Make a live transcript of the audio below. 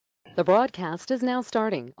The broadcast is now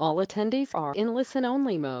starting. All attendees are in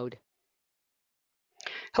listen-only mode.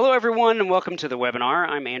 Hello, everyone, and welcome to the webinar.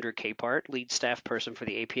 I'm Andrew Capehart, lead staff person for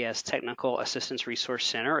the APS Technical Assistance Resource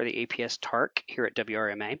Center, or the APS TARC, here at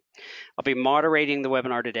WRMA. I'll be moderating the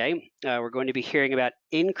webinar today. We're going to be hearing about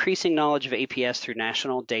increasing knowledge of APS through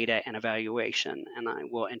national data and evaluation, and I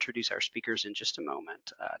will introduce our speakers in just a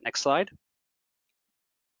moment. Next slide.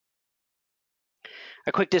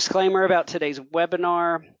 A quick disclaimer about today's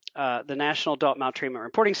webinar. The National Adult Maltreatment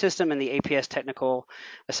Reporting System and the APS Technical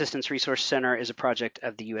Assistance Resource Center is a project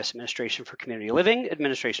of the U.S. Administration for Community Living,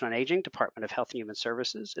 Administration on Aging, Department of Health and Human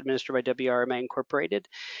Services, administered by WRMA Incorporated.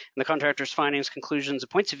 And the contractor's findings, conclusions, and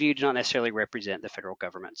points of view do not necessarily represent the federal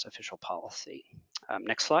government's official policy.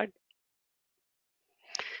 Next slide.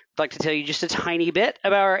 I'd like to tell you just a tiny bit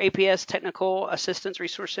about our APS Technical Assistance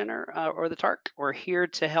Resource Center, or the TARC. We're here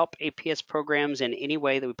to help APS programs in any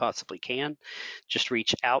way that we possibly can. Just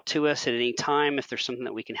reach out to us at any time if there's something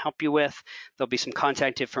that we can help you with. There'll be some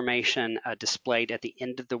contact information displayed at the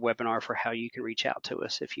end of the webinar for how you can reach out to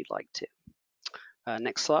us if you'd like to.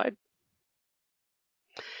 Next slide.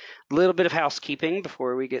 A little bit of housekeeping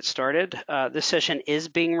before we get started. This session is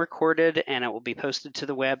being recorded and it will be posted to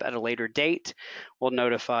the web at a later date. We'll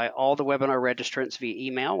notify all the webinar registrants via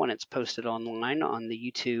email when it's posted online on the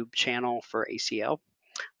YouTube channel for ACL.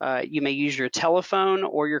 You may use your telephone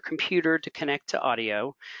or your computer to connect to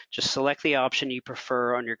audio. Just select the option you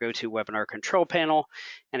prefer on your GoToWebinar control panel.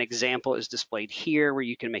 An example is displayed here where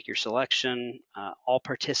you can make your selection. All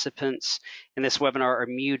participants in this webinar are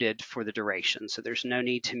muted for the duration, so there's no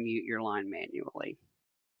need to mute your line manually.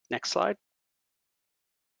 Next slide.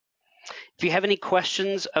 If you have any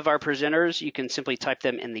questions of our presenters, you can simply type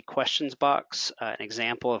them in the questions box. An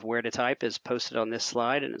example of where to type is posted on this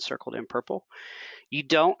slide and it's circled in purple. You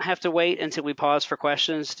don't have to wait until we pause for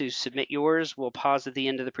questions to submit yours. We'll pause at the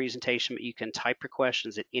end of the presentation, but you can type your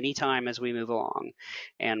questions at any time as we move along,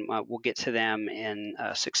 and we'll get to them in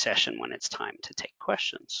succession when it's time to take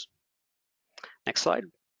questions. Next slide.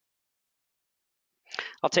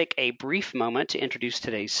 I'll take a brief moment to introduce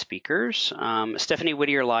today's speakers. Stephanie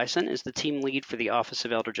Whittier-Lyson is the team lead for the Office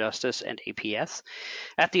of Elder Justice and APS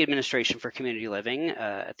at the Administration for Community Living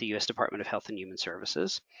at the U.S. Department of Health and Human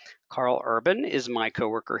Services. Carl Urban is my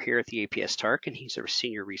coworker here at the APS TARC, and he's our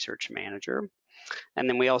Senior Research Manager. And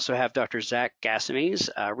then we also have Dr. Zach Gassames,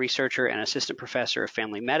 researcher and assistant professor of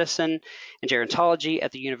family medicine and gerontology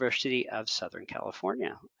at the University of Southern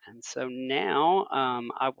California. And so now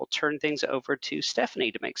I will turn things over to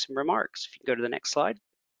Stephanie to make some remarks. If you can go to the next slide.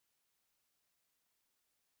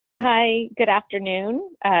 Hi, good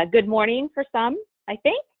afternoon. Good morning for some, I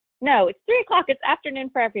think. No, it's 3 o'clock. It's afternoon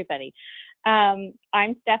for everybody.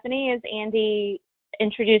 I'm Stephanie, as Andy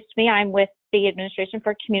introduced me. I'm with the Administration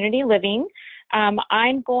for Community Living.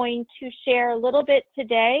 I'm going to share a little bit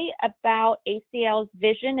today about ACL's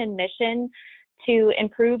vision and mission to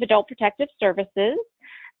improve adult protective services.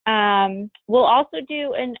 We'll also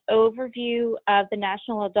do an overview of the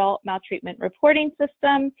National Adult Maltreatment Reporting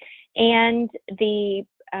System and the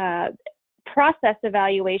process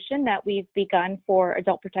evaluation that we've begun for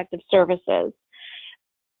adult protective services.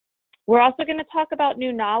 We're also going to talk about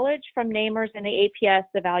new knowledge from NAMRS and the APS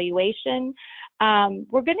evaluation.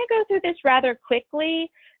 We're going to go through this rather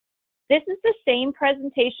quickly. This is the same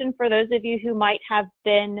presentation for those of you who might have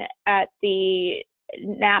been at the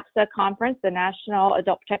NAPSA conference, the National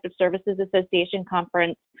Adult Protective Services Association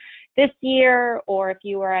conference this year, or if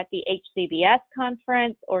you were at the HCBS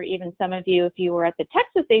conference, or even some of you if you were at the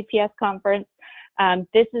Texas APS conference.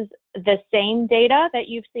 This is the same data that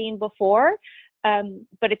you've seen before.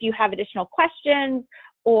 But if you have additional questions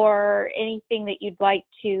or anything that you'd like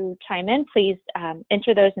to chime in, please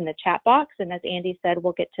enter those in the chat box. And as Andy said,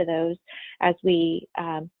 we'll get to those as we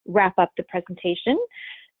wrap up the presentation.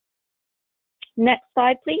 Next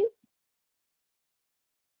slide, please.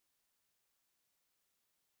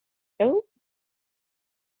 Oh,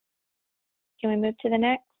 can we move to the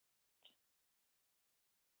next?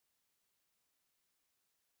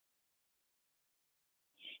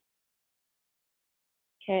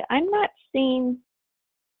 Okay, I'm not seeing.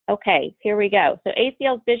 Okay, here we go. So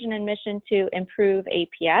ACL's vision and mission to improve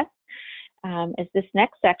APS is this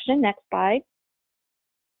next section. Next slide.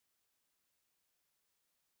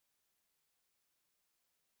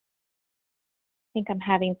 I think I'm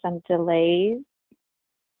having some delays.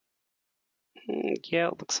 Yeah,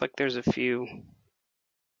 it looks like there's a few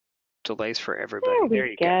delays for everybody. There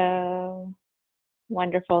you go.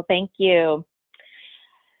 Wonderful, thank you.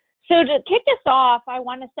 So to kick us off, I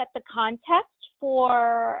want to set the context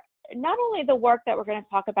for not only the work that we're going to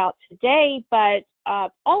talk about today, but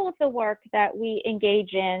all of the work that we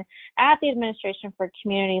engage in at the Administration for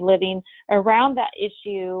Community Living around that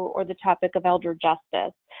issue or the topic of elder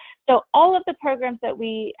justice. So all of the programs that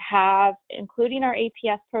we have, including our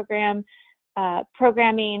APS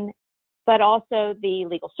programming, but also the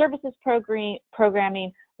legal services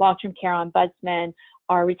programming, long-term care ombudsman,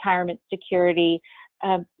 our retirement security,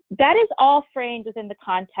 that is all framed within the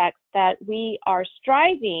context that we are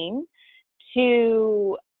striving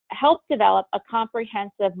to help develop a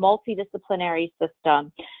comprehensive multidisciplinary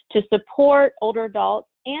system to support older adults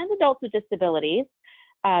and adults with disabilities,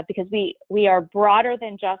 because we are broader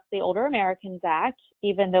than just the Older Americans Act,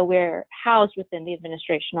 even though we're housed within the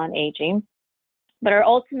Administration on Aging. But our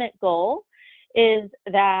ultimate goal is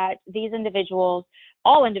that these individuals,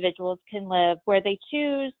 all individuals, can live where they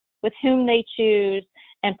choose, with whom they choose,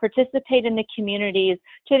 and participate in the communities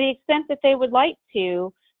to the extent that they would like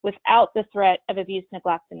to without the threat of abuse,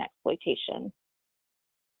 neglect, and exploitation.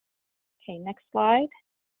 Okay, next slide.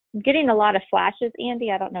 I'm getting a lot of flashes,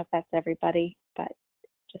 Andy. I don't know if that's everybody, but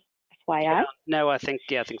just FYI. Yeah, no, I think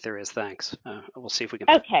there is. Thanks. We'll see if we can.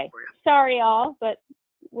 Okay, sorry all, but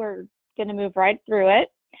we're going to move right through it.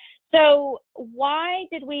 So why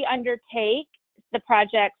did we undertake the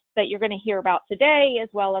projects that you're going to hear about today, as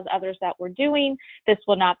well as others that we're doing? This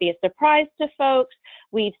will not be a surprise to folks.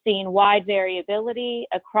 We've seen wide variability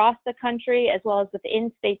across the country, as well as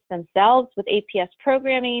within states themselves with APS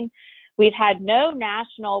programming. We've had no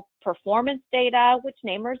national performance data, which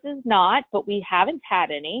NAMRS is not, but we haven't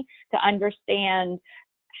had any to understand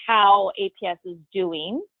how APS is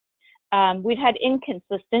doing. We've had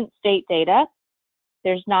inconsistent state data.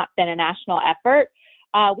 There's not been a national effort.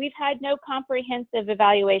 We've had no comprehensive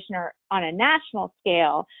evaluation or on a national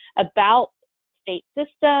scale about state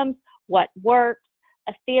systems, what works,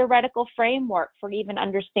 a theoretical framework for even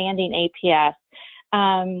understanding APS.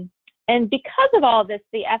 And because of all this,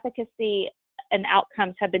 the efficacy and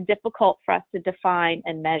outcomes have been difficult for us to define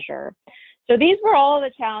and measure. So these were all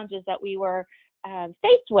the challenges that we were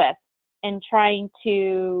faced with in trying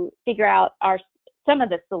to figure out some of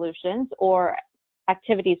the solutions or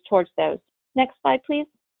activities towards those. Next slide, please.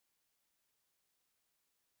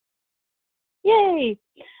 Yay.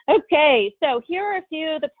 Okay, so here are a few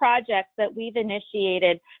of the projects that we've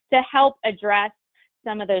initiated to help address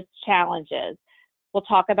some of those challenges. We'll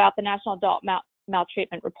talk about the National Adult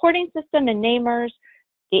Maltreatment Reporting System and NAMRS,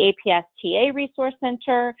 the APS TA Resource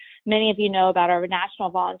Center. Many of you know about our National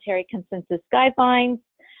Voluntary Consensus Guidelines.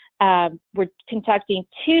 We're conducting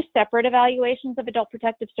 2 separate evaluations of adult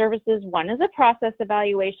protective services. One is a process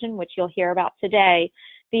evaluation, which you'll hear about today.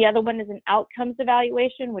 The other one is an outcomes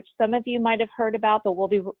evaluation, which some of you might have heard about, but we'll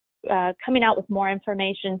be coming out with more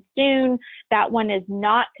information soon. That one is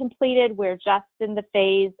not completed. We're just in the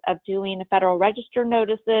phase of doing the Federal Register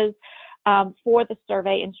notices for the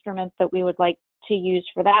survey instrument that we would like to use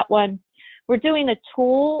for that one. We're doing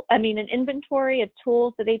an inventory of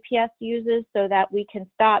tools that APS uses so that we can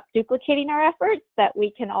stop duplicating our efforts, that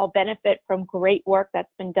we can all benefit from great work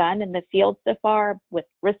that's been done in the field so far with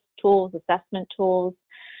risk tools, assessment tools.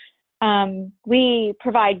 We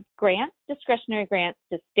provide grants, discretionary grants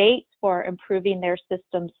to states for improving their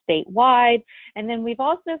systems statewide. And then we've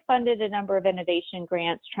also funded a number of innovation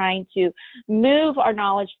grants trying to move our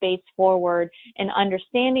knowledge base forward in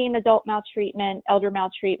understanding adult maltreatment, elder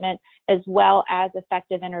maltreatment, as well as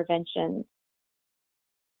effective interventions.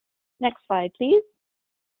 Next slide, please.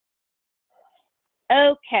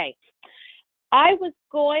 Okay. I was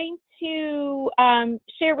going to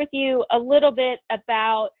share with you a little bit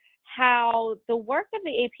about how the work of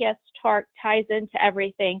the APS TARC ties into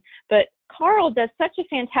everything, but Carl does such a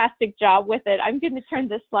fantastic job with it. I'm going to turn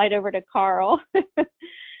this slide over to Carl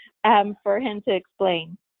for him to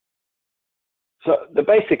explain. So the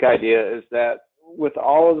basic idea is that with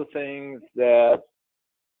all of the things that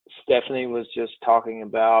Stephanie was just talking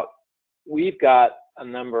about, we've got a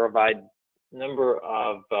number of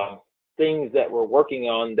things that we're working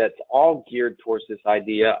on that's all geared towards this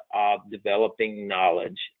idea of developing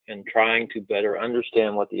knowledge and trying to better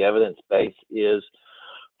understand what the evidence base is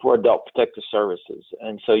for adult protective services.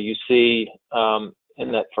 And so you see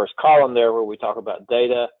in that first column there where we talk about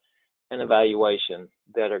data and evaluation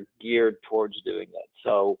that are geared towards doing that.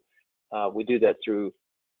 So we do that through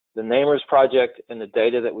the NAMRS project and the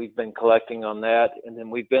data that we've been collecting on that. And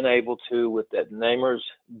then we've been able to, with that NAMRS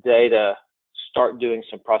data, start doing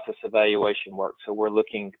some process evaluation work. So we're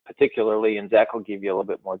looking particularly, and Zach will give you a little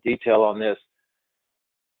bit more detail on this,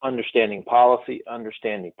 understanding policy,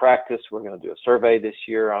 understanding practice. We're going to do a survey this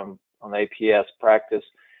year on APS practice,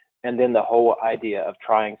 and then the whole idea of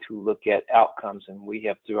trying to look at outcomes. And we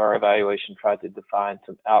have, through our evaluation, tried to define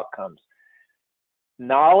some outcomes.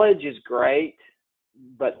 Knowledge is great,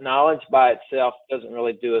 but knowledge by itself doesn't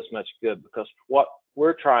really do us much good, because what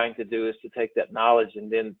we're trying to do is to take that knowledge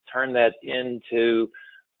and then turn that into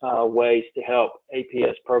ways to help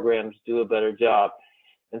APS programs do a better job.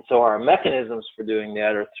 And so our mechanisms for doing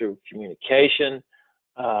that are through communication,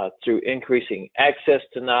 through increasing access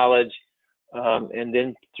to knowledge, and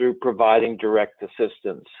then through providing direct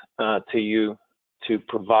assistance to you to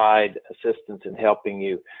provide assistance in helping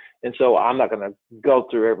you. And so I'm not going to go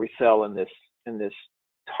through every cell in this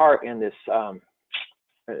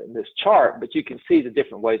chart, but you can see the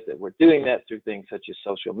different ways that we're doing that through things such as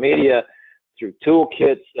social media, through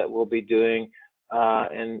toolkits that we'll be doing,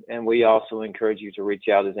 and we also encourage you to reach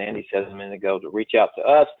out, as Andy said a minute ago, to reach out to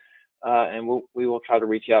us, and we will try to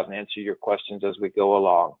reach out and answer your questions as we go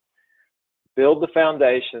along. Build the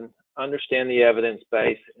foundation, understand the evidence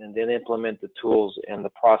base, and then implement the tools and the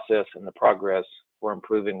process and the progress for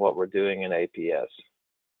improving what we're doing in APS.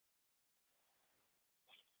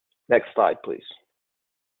 Next slide, please.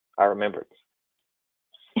 I remembered.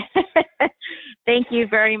 Thank you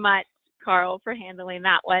very much, Carl, for handling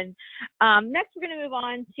that one. Next, we're going to move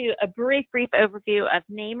on to a brief overview of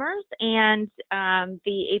NAMRS and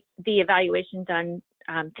the evaluation done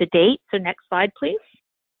to date. So next slide, please.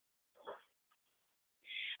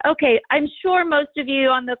 Okay, I'm sure most of you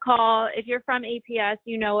on the call, if you're from APS,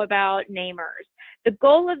 you know about NAMRS. The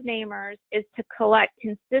goal of NAMRS is to collect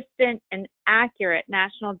consistent and accurate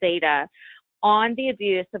national data on the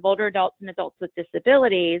abuse of older adults and adults with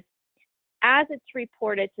disabilities as it's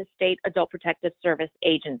reported to state adult protective service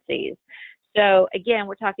agencies. So again,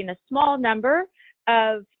 we're talking a small number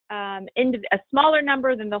of, a smaller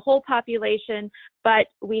number than the whole population, but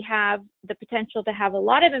we have the potential to have a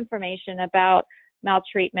lot of information about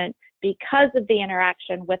maltreatment because of the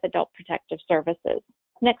interaction with adult protective services.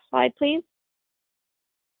 Next slide, please.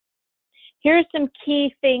 Here are some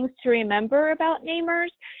key things to remember about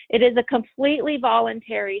NAMRS. It is a completely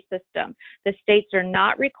voluntary system. The states are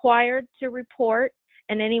not required to report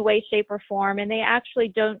in any way, shape, or form, and they actually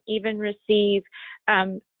don't even receive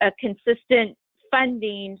a consistent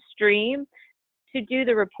funding stream to do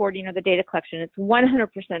the reporting or the data collection. It's 100%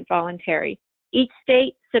 voluntary. Each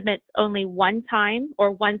state submits only one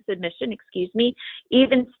submission,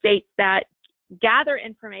 even states that gather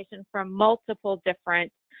information from multiple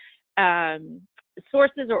different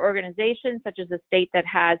sources or organizations, such as a state that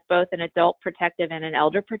has both an adult protective and an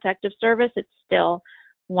elder protective service, it's still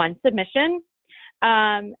one submission.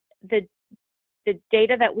 The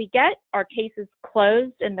data that we get are cases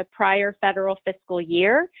closed in the prior federal fiscal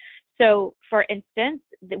year. So for instance,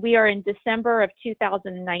 we are in December of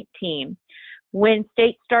 2019. When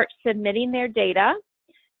states start submitting their data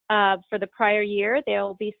for the prior year,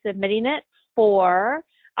 they'll be submitting it for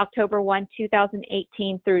October 1,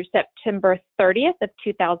 2018 through September 30th of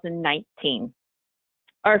 2019.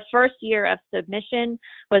 Our first year of submission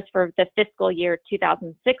was for the fiscal year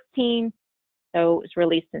 2016, so it was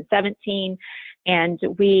released in 17, and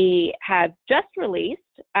we have just released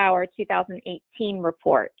our 2018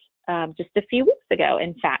 report just a few weeks ago.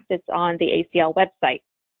 In fact, it's on the ACL website.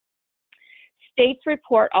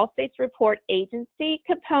 All states report agency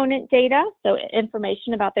component data, so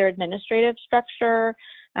information about their administrative structure,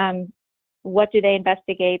 what do they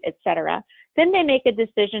investigate, etc. Then they make a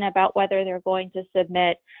decision about whether they're going to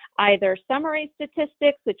submit either summary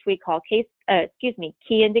statistics, which we call key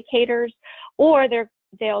indicators, or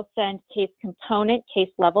they'll send case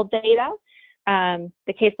level data.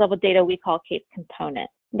 The case level data we call case component.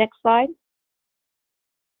 Next slide.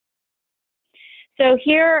 So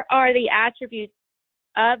here are the attributes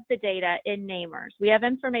of the data in NAMRS. We have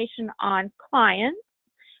information on clients,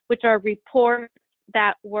 which are reports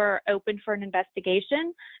that were open for an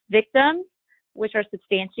investigation, victims, which are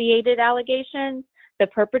substantiated allegations, the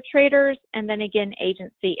perpetrators, and then again,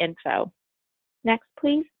 agency info. Next,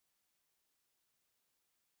 please.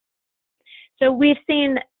 So we've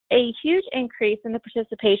seen a huge increase in the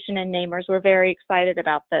participation in NAMRS. We're very excited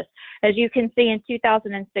about this. As you can see, in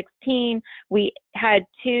 2016, we had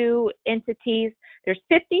 2 entities. There's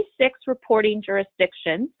 56 reporting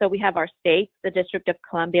jurisdictions. So we have our states, the District of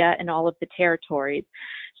Columbia, and all of the territories.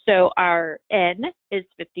 So our N is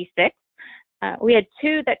 56. We had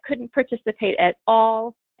 2 that couldn't participate at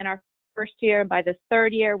all in our first year. And by the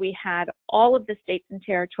third year, we had all of the states and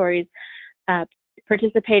territories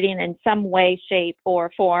participating in some way, shape,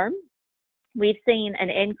 or form. We've seen an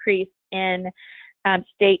increase in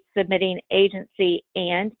states submitting agency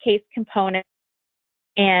and case component,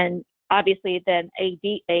 and obviously then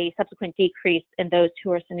a subsequent decrease in those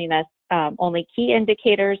who are sending us only key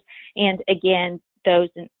indicators, and again, those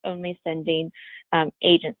only sending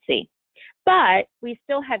agency. But we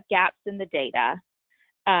still have gaps in the data.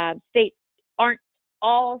 States aren't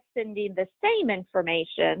all sending the same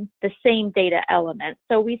information, the same data elements.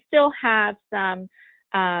 So we still have some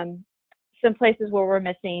places where we're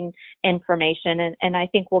missing information, and I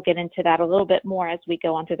think we'll get into that a little bit more as we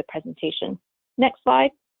go on through the presentation. Next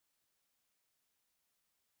slide.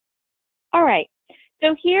 All right,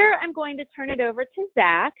 so here I'm going to turn it over to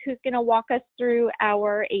Zach, who's going to walk us through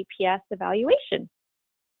our APS evaluation.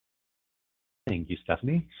 Thank you,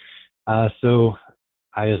 Stephanie. So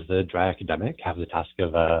I, as the dry academic, have the task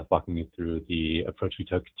of walking you through the approach we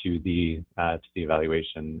took to the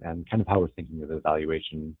evaluation and kind of how we're thinking of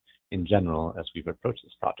evaluation in general as we've approached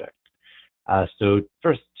this project. So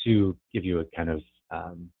first, to give you a kind of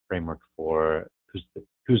framework for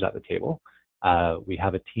who's at the table, we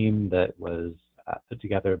have a team that was put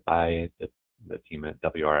together by the team at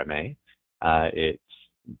WRMA. It's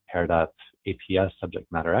paired up APS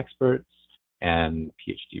subject matter experts and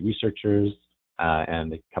PhD researchers,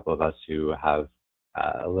 and a couple of us who have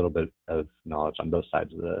a little bit of knowledge on both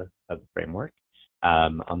sides of the framework.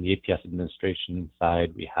 On the APS administration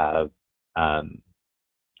side, we have an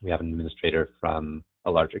administrator from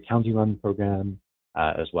a larger county-run program,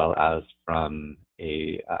 as well as from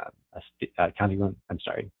a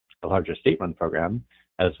larger state-run program,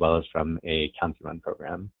 as well as from a county-run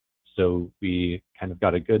program. So we kind of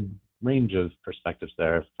got a good range of perspectives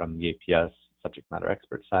there from the APS subject matter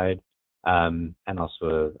expert side, and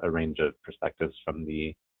also a range of perspectives from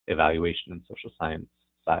the evaluation and social science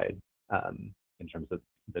side in terms of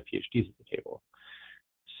the PhDs at the table.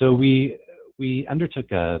 So we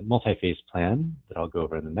undertook a multi-phase plan that I'll go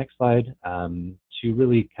over in the next slide to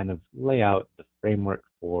really kind of lay out the framework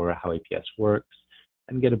for how APS works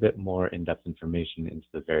and get a bit more in-depth information into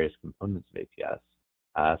the various components of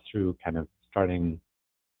APS through kind of starting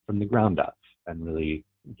from the ground up and really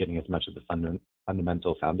getting as much of the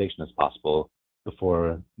fundamental foundation as possible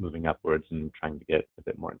before moving upwards and trying to get a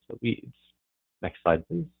bit more into the weeds. Next slide,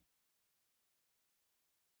 please.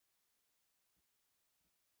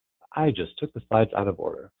 I just took the slides out of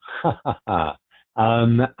order.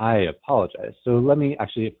 I apologize. So let me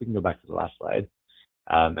actually, if we can go back to the last slide,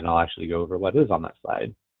 and I'll actually go over what is on that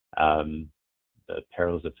slide, the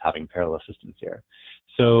perils of having parallel systems here.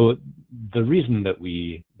 So the reason that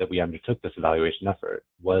we undertook this evaluation effort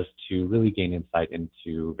was to really gain insight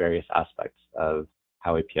into various aspects of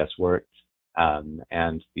how APS worked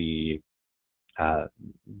and the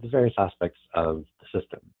various aspects of the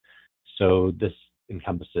system. So this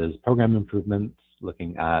encompasses program improvements,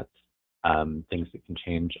 looking at things that can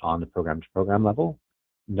change on a program-to-program level.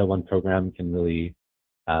 No one program can really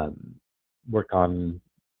work on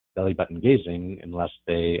belly button gazing unless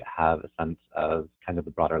they have a sense of kind of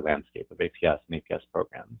the broader landscape of APS and APS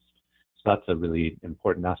programs. So that's a really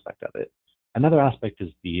important aspect of it. Another aspect is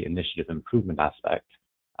the initiative improvement aspect,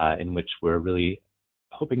 in which we're really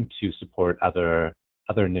hoping to support other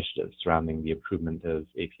initiatives surrounding the improvement of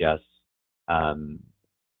APS,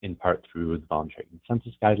 in part through the voluntary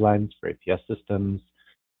consensus guidelines for APS systems,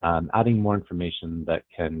 adding more information that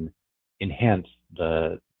can enhance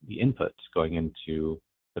the inputs going into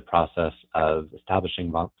the process of establishing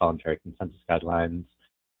voluntary consensus guidelines,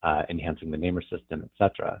 enhancing the NAMRS system,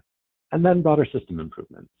 etc. And then broader system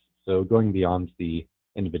improvements. So going beyond the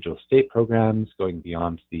individual state programs, going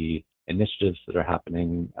beyond the initiatives that are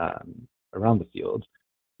happening around the field,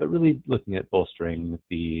 but really looking at bolstering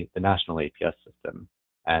the national APS system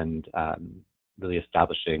and really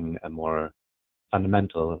establishing a more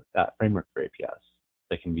fundamental framework for APS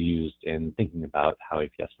that can be used in thinking about how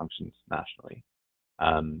APS functions nationally.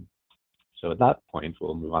 So at that point,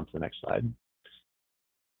 we'll move on to the next slide.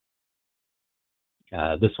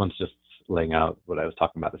 This one's just laying out what I was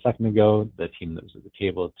talking about a second ago, the team that was at the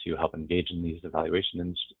table to help engage in these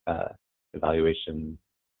evaluation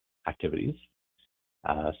activities.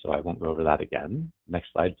 So I won't go over that again.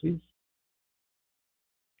 Next slide, please.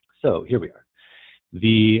 So here we are.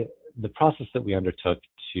 The process that we undertook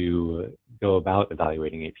to go about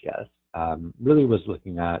evaluating APS really was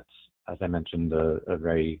looking at, as I mentioned, a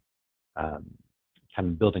very kind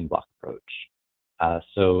of building block approach.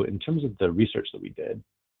 So in terms of the research that we did,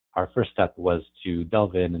 our first step was to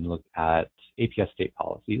delve in and look at APS state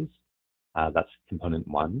policies. That's component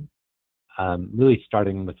one. Really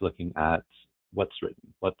starting with looking at what's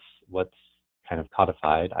written, what's kind of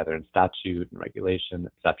codified either in statute and regulation,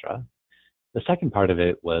 etc. The second part of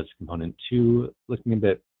it was component two, looking a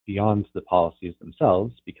bit beyond the policies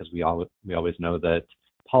themselves, because we always know that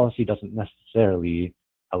policy doesn't necessarily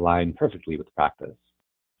align perfectly with practice.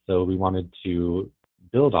 So we wanted to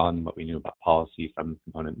build on what we knew about policy from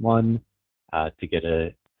component 1 to get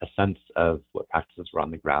a sense of what practices were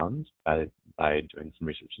on the ground by doing some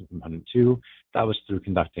research in component 2. That was through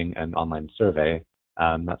conducting an online survey.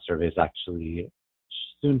 That survey is actually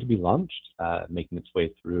soon to be launched, making its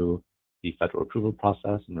way through the federal approval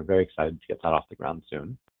process, and we're very excited to get that off the ground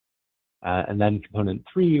soon. And then component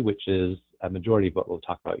 3, which is a majority of what we'll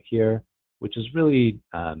talk about here, which is really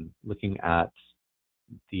looking at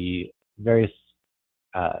the various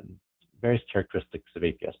characteristics of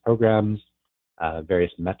APS programs,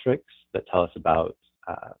 various metrics that tell us about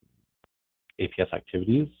APS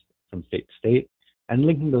activities from state to state, and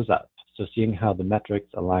linking those up. So seeing how the metrics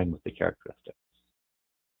align with the characteristics.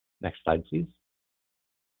 Next slide, please.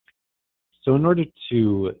 So in order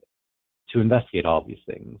to investigate all of these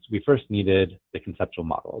things, we first needed the conceptual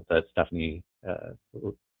model that Stephanie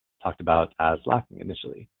talked about as lacking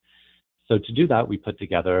initially. So to do that, we put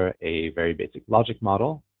together a very basic logic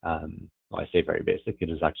model. Well, I say very basic, it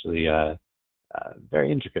is actually a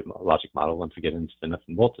very intricate logic model once we get into the nuts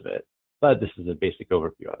and bolts of it, but this is a basic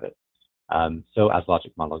overview of it. So as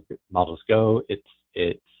logic models go,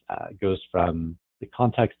 it goes from the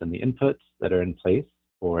context and the inputs that are in place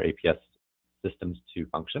for APS systems to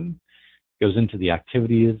function, goes into the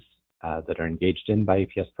activities that are engaged in by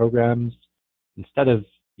APS programs. Instead of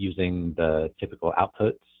using the typical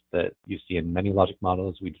outputs that you see in many logic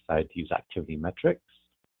models, we decided to use activity metrics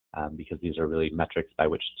because these are really metrics by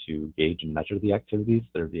which to gauge and measure the activities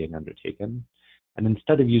that are being undertaken. And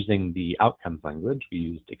instead of using the outcomes language, we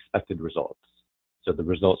used expected results. So the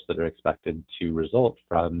results that are expected to result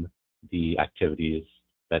from the activities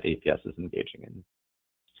that APS is engaging in.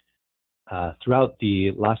 Throughout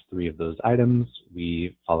the last 3 of those items,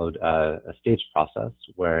 we followed a staged process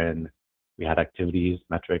wherein we had activities,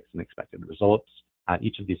 metrics, and expected results at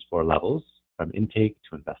each of these 4 levels, from intake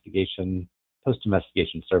to investigation,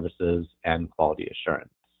 post-investigation services, and quality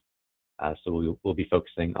assurance. So we'll be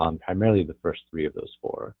focusing on primarily the first 3 of those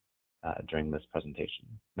 4 during this presentation.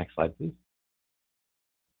 Next slide, please.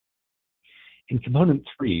 In component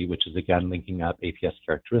 3, which is again linking up APS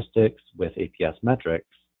characteristics with APS metrics,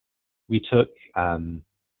 we took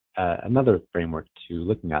another framework to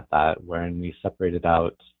looking at that, wherein we separated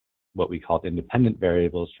out what we called independent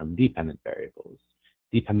variables from dependent variables.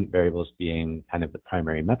 Dependent variables being kind of the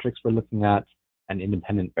primary metrics we're looking at, and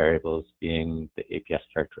independent variables being the APS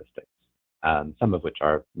characteristics, some of which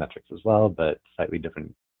are metrics as well, but slightly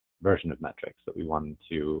different version of metrics that we wanted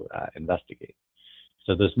to investigate.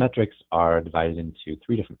 So those metrics are divided into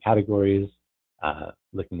 3 different categories,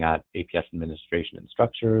 looking at APS administration and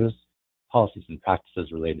structures, policies and practices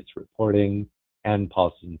related to reporting, and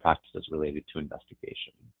policies and practices related to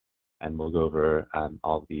investigation. And we'll go over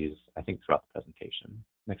all of these, I think, throughout the presentation.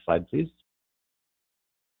 Next slide, please.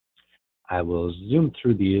 I will zoom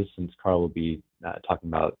through these since Carl will be talking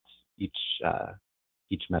about each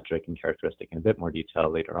metric and characteristic in a bit more detail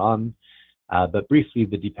later on. But briefly,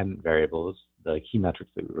 the dependent variables, the key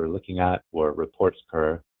metrics that we were looking at were reports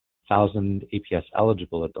per 1,000 APS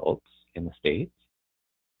eligible adults in the state,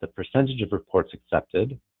 the percentage of reports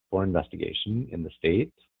accepted for investigation in the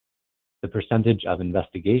state, the percentage of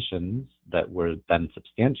investigations that were then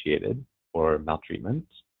substantiated for maltreatment,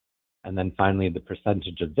 and then finally the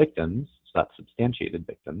percentage of victims, so that's substantiated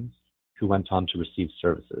victims, who went on to receive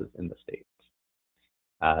services in the state.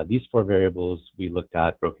 These 4 variables we looked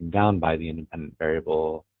at broken down by the independent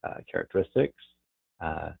variable characteristics.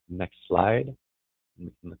 Next slide,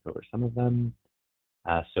 we can look over some of them.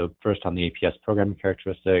 So first on the APS program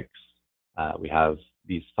characteristics, we have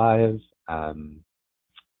these 5.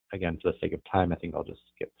 Again, for the sake of time, I think I'll just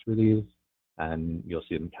skip through these, and you'll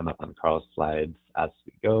see them come up on Carl's slides as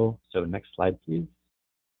we go. So next slide, please.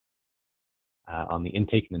 On the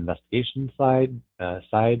intake and investigation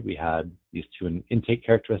side, we had these 2 intake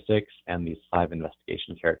characteristics and these 5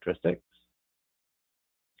 investigation characteristics.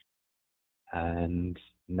 And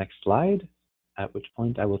next slide, at which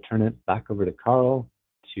point I will turn it back over to Carl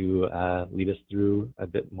to lead us through a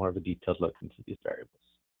bit more of a detailed look into these variables.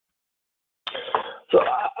 So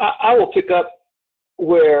I will pick up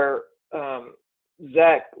where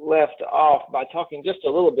Zach left off by talking just a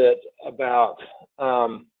little bit about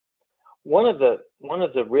one of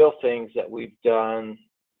the real things that we've done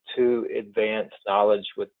to advance knowledge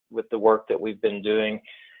with the work that we've been doing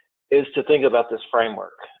is to think about this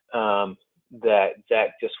framework that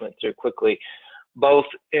Zach just went through quickly, both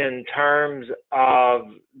in terms of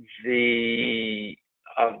the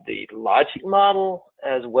logic model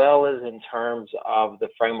as well as in terms of the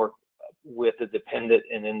framework with the dependent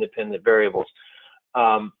and independent variables.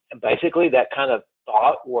 Basically, that kind of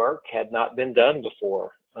thought work had not been done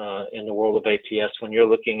before in the world of APS when you're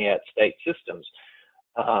looking at state systems.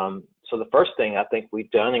 So the first thing I think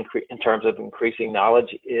we've done in terms of increasing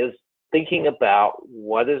knowledge is thinking about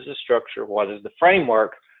what is the structure, what is the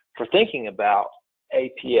framework for thinking about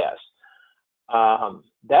APS.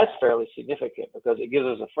 That's fairly significant because it gives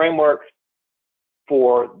us a framework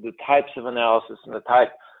for the types of analysis and the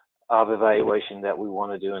type of evaluation that we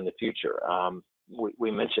want to do in the future.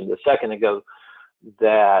 We mentioned a second ago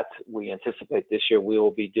that we anticipate this year we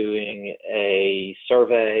will be doing a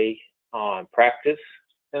survey on practice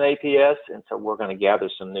in APS, and so we're going to gather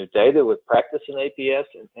some new data with practice in APS,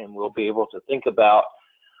 and we'll be able to think about,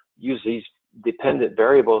 use these dependent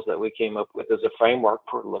variables that we came up with as a framework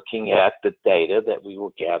for looking at the data that we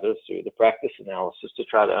will gather through the practice analysis to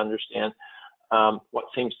try to understand what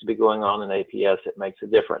seems to be going on in APS that makes a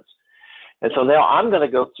difference. And so now I'm going to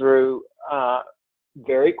go through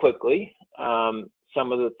very quickly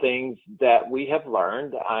some of the things that we have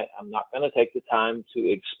learned. I'm not going to take the time to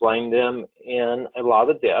explain them in a lot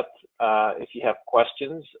of depth. If you have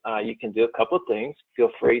questions, you can do a couple of things. Feel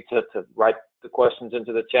free to write the questions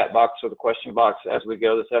into the chat box or the question box as we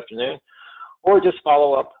go this afternoon, or just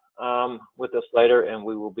follow up with us later, and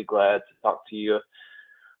we will be glad to talk to you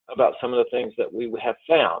about some of the things that we have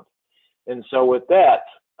found. And so with that,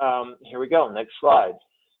 here we go, next slide.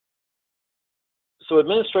 So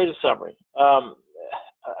administrative summary.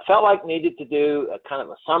 I felt like needed to do a kind of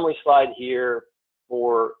a summary slide here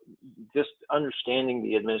for just understanding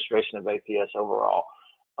the administration of APS overall.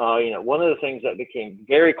 You know, one of the things that became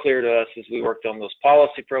very clear to us as we worked on those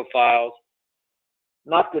policy profiles,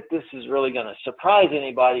 not that this is really going to surprise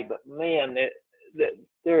anybody, but man,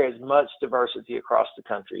 there is much diversity across the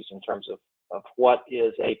countries in terms of what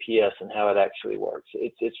is APS and how it actually works.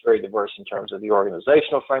 It's very diverse in terms of the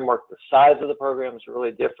organizational framework. The size of the programs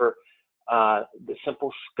really differ. The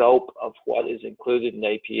simple scope of what is included in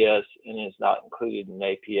APS and is not included in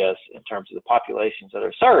APS in terms of the populations that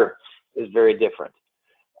are served is very different.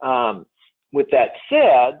 With that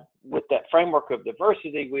said, with that framework of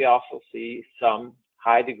diversity, we also see some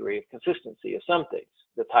high degree of consistency of some things.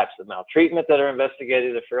 The types of maltreatment that are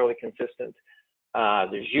investigated are fairly consistent.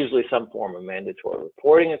 There's usually some form of mandatory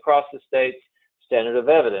reporting across the states. Standard of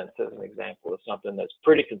evidence, as an example, is something that's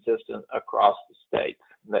pretty consistent across the states.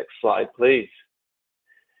 Next slide, please.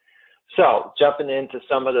 So, jumping into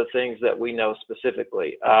some of the things that we know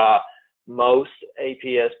specifically. Most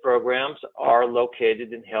APS programs are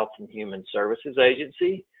located in Health and Human Services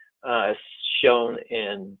Agency, as shown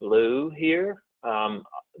in blue here.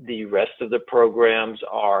 The rest of the programs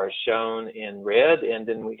are shown in red, and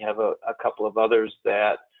then we have a couple of others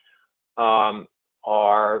that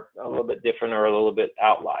are a little bit different or a little bit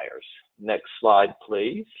outliers. Next slide,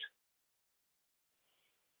 please.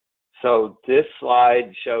 So this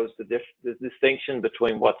slide shows the distinction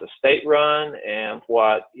between what's a state-run and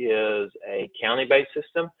what is a county-based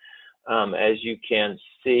system. As you can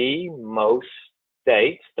see, most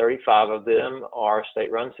states, 35 of them, are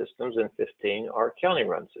state-run systems and 15 are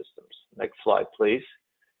county-run systems. Next slide, please.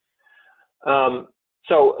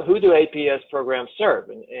 So who do APS programs serve?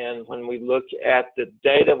 And when we look at the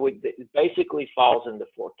data, it basically falls into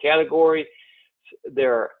four categories.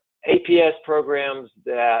 There are APS programs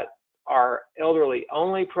that are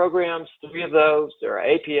elderly-only programs, 3 of those. There are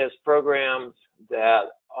APS programs that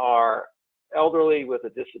are elderly with a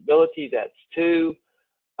disability, that's 2.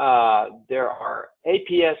 There are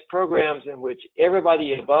APS programs in which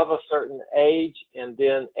everybody above a certain age and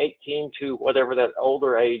then 18 to whatever that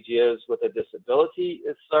older age is with a disability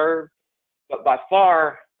is served. But by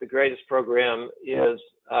far, the greatest program is,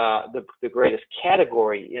 the greatest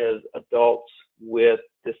category is adults with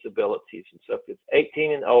disabilities. And so if it's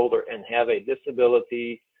 18 and older and have a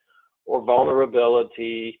disability or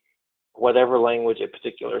vulnerability, whatever language a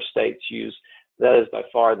particular states use, that is by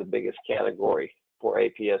far the biggest category for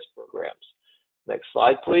APS programs. Next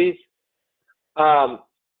slide, please.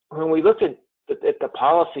 When we look at the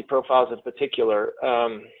policy profiles in particular,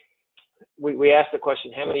 we asked the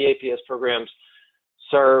question, how many APS programs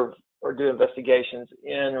serve or do investigations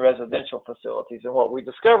in residential facilities? And what we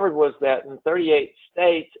discovered was that in 38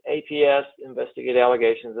 states, APS investigate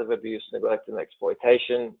allegations of abuse, neglect, and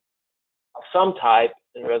exploitation of some type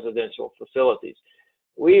in residential facilities.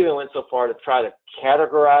 We even went so far to try to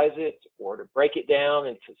categorize it or to break it down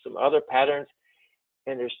into some other patterns.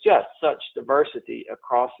 And there's just such diversity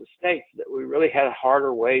across the states that we really had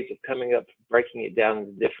harder ways of coming up, breaking it down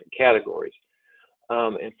into different categories.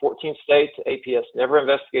 In 14 states, APS never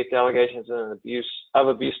investigates allegations of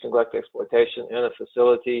abuse, neglect, exploitation in a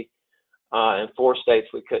facility. In 4 states,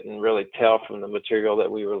 we couldn't really tell from the material that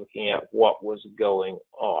we were looking at what was going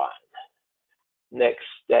on. Next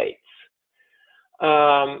states.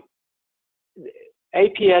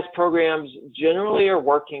 APS programs generally are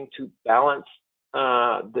working to balance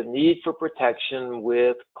the need for protection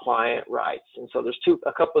with client rights. And so there's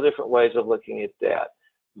a couple of different ways of looking at that.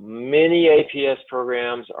 Many APS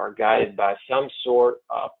programs are guided by some sort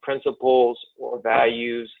of principles or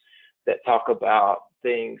values that talk about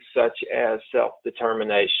things such as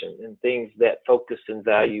self-determination and things that focus and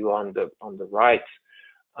value on the rights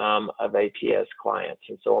of APS clients.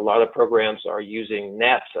 And so a lot of programs are using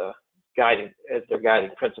NAPSA as their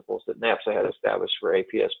guiding principles that NAPSA had established for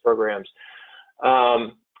APS programs.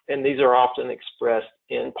 And these are often expressed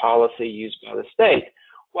in policy used by the state.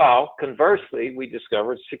 While conversely, we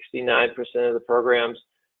discovered 69% of the programs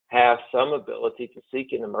have some ability to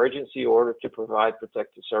seek an emergency order to provide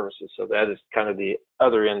protective services. So that is kind of the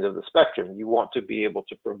other end of the spectrum. You want to be able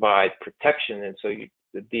to provide protection, and so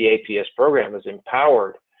the APS program is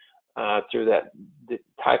empowered through that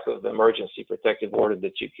type of emergency protective order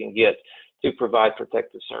that you can get to provide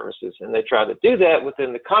protective services. And they try to do that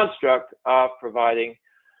within the construct of providing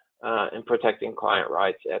and protecting client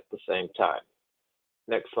rights at the same time.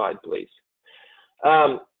 Next slide, please.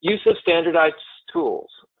 Use of standardized tools.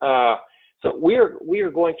 So we are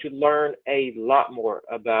going to learn a lot more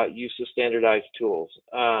about use of standardized tools.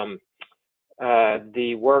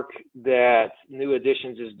 The work that New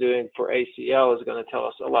Additions is doing for ACL is going to tell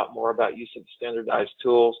us a lot more about use of standardized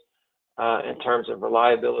tools in terms of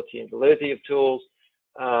reliability and validity of tools.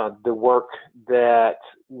 The work that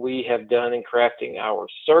we have done in crafting our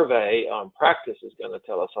survey on practice is going to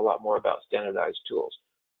tell us a lot more about standardized tools.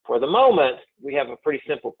 For the moment, we have a pretty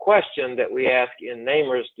simple question that we ask in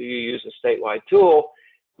NAMRS: do you use a statewide tool?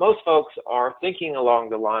 Most folks are thinking along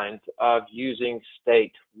the lines of using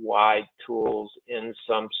statewide tools in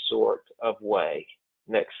some sort of way.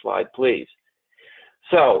 Next slide, please.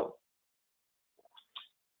 So,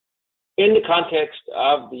 in the context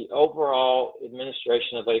of the overall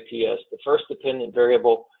administration of APS, the first dependent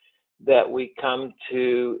variable that we come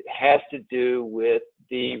to has to do with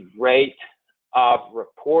the rate of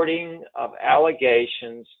reporting of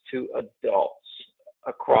allegations to adults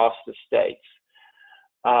across the states.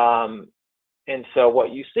 And so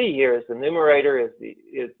what you see here is the numerator is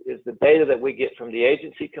the data that we get from the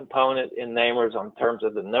agency component in NAMRS in terms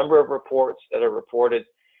of the number of reports that are reported,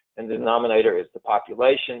 and the denominator is the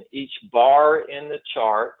population. Each bar in the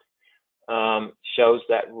chart shows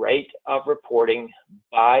that rate of reporting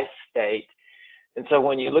by state. And so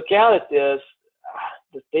when you look out at this,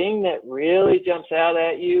 the thing that really jumps out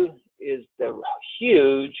at you is the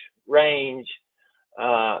huge range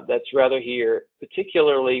that's rather here,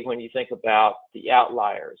 particularly when you think about the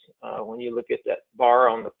outliers. When you look at that bar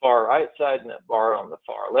on the far right side and that bar on the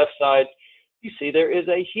far left side, you see there is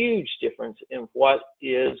a huge difference in what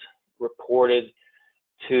is reported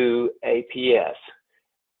to APS.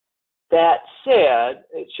 That said,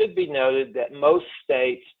 it should be noted that most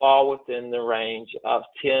states fall within the range of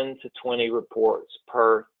 10 to 20 reports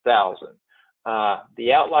per 1,000.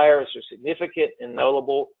 The outliers are significant and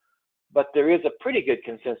notable, but there is a pretty good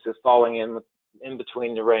consensus falling in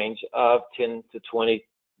between the range of 10 to 20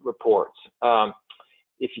 reports.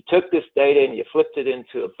 If you took this data and you flipped it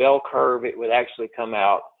into a bell curve, it would actually come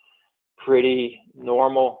out pretty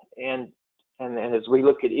normal. And as we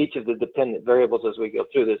look at each of the dependent variables as we go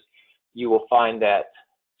through this, you will find that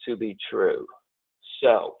to be true.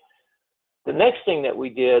 So the next thing that we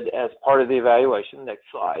did as part of the evaluation, next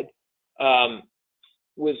slide,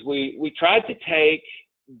 was we tried to take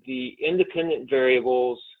the independent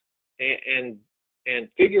variables and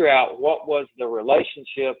figure out what was the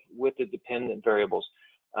relationship with the dependent variables.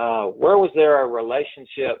 Where was there a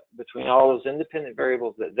relationship between all those independent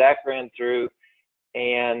variables that Zach ran through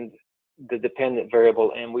and the dependent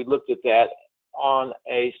variable? And we looked at that on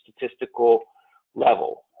a statistical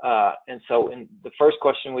level. And so the first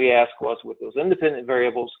question we asked was, with those independent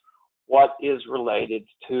variables, what is related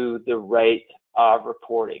to the rate of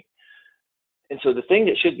reporting? And so the thing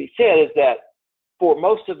that should be said is that for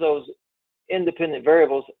most of those independent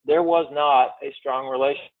variables, there was not a strong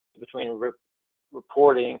relationship between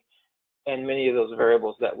reporting and many of those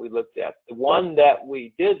variables that we looked at. The one that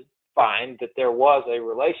we did find that there was a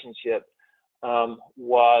relationship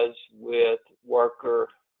was with worker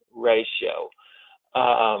ratio.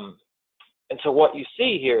 And so what you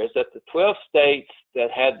see here is that the 12 states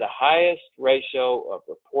that had the highest ratio of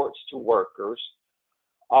reports to workers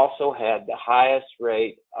also had the highest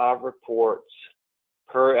rate of reports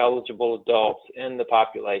per eligible adults in the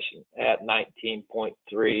population at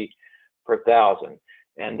 19.3 per 1,000.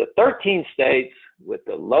 And the 13 states with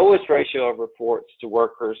the lowest ratio of reports to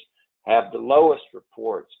workers have the lowest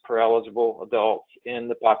reports per eligible adults in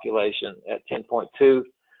the population at 10.2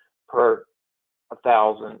 per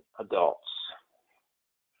 1,000 adults.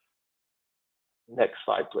 Next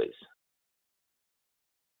slide, please.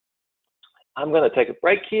 I'm going to take a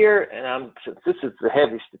break here, and since this is the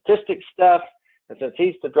heavy statistics stuff, and since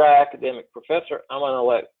he's the dry academic professor, I'm going to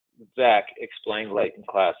let Zach explain latent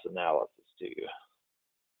class analysis to you.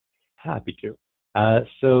 Happy to.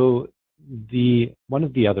 So one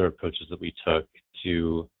of the other approaches that we took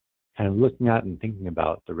to kind of looking at and thinking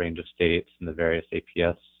about the range of states and the various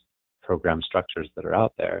APS program structures that are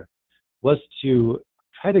out there was to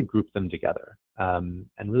try to group them together and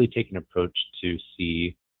really take an approach to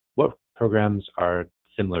see what programs are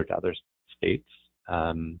similar to other states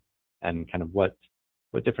and kind of what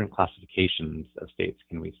different classifications of states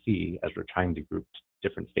can we see as we're trying to group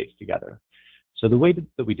different states together. So the way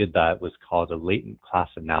that we did that was called a latent class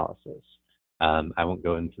analysis. I won't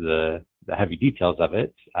go into the heavy details of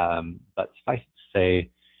it, but suffice it to say,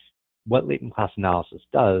 what latent class analysis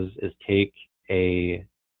does is take a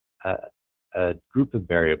group of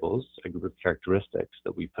variables, a group of characteristics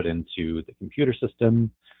that we put into the computer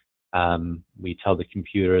system. We tell the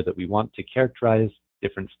computer that we want to characterize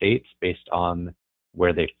different states based on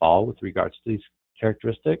where they fall with regards to these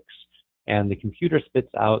characteristics. And the computer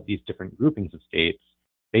spits out these different groupings of states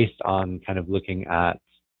based on kind of looking at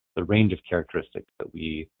the range of characteristics that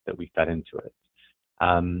we fed into it.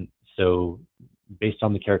 So based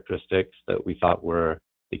on the characteristics that we thought were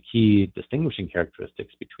the key distinguishing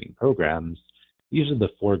characteristics between programs, these are the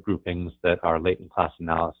 4 groupings that our latent class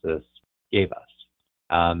analysis gave us.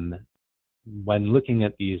 When looking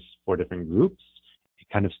at these 4 different groups, it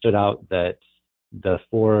kind of stood out that the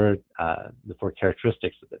four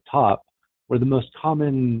characteristics at the top were the most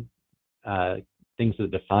common things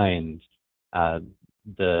that defined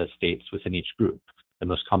the states within each group, the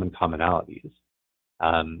most common commonalities.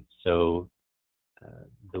 So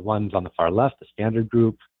the ones on the far left, the standard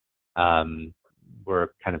group,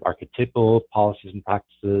 were kind of archetypal policies and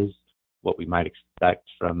practices, what we might expect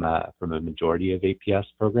from a majority of APS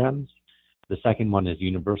programs. The second one is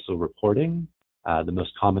universal reporting. The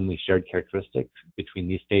most commonly shared characteristic between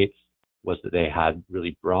these states was that they had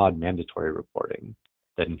really broad mandatory reporting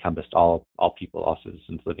that encompassed all people, all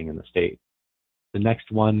citizens living in the state. The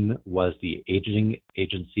next one was the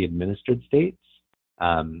agency administered states.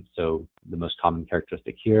 So the most common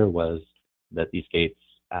characteristic here was that these states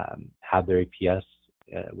had their APS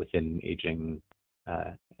within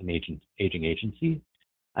an aging agency.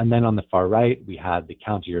 And then on the far right, we had the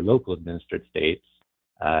county or local administered states.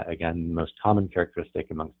 Again, the most common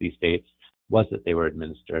characteristic amongst these states was that they were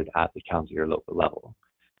administered at the county or local level.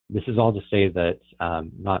 This is all to say that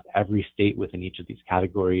not every state within each of these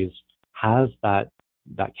categories has that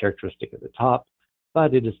characteristic at the top,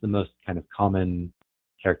 but it is the most kind of common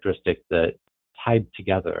characteristic that tied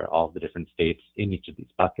together all the different states in each of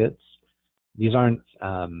these buckets. These aren't,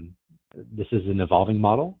 this is an evolving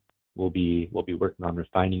model. We'll be working on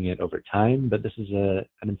refining it over time, but this is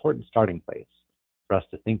an important starting place for us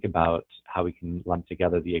to think about how we can lump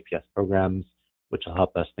together the APS programs, which will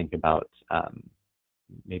help us think about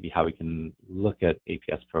maybe how we can look at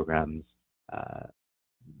APS programs,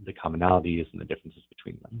 the commonalities and the differences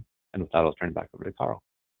between them. And with that, I'll turn it back over to Carl.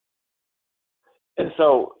 And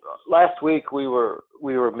so last week we were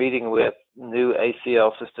meeting with new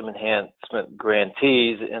ACL system enhancement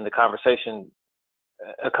grantees, and the conversation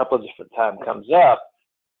a couple of different times comes up.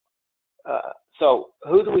 So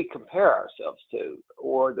who do we compare ourselves to?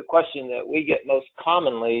 Or the question that we get most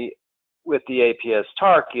commonly with the APS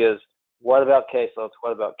TARC is, what about caseloads?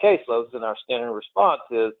 What about caseloads? And our standard response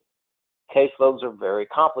is, caseloads are very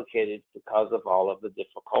complicated because of all of the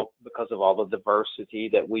diversity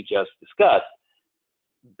that we just discussed.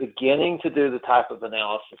 Beginning to do the type of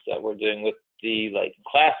analysis that we're doing with the latent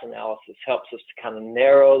class analysis helps us to kind of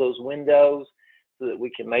narrow those windows so that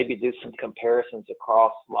we can maybe do some comparisons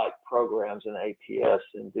across like programs in APS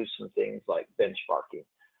and do some things like benchmarking.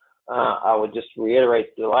 I would just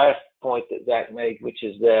reiterate the last point that Zach made, which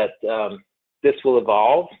is that this will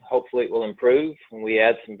evolve. Hopefully it will improve when we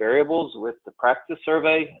add some variables with the practice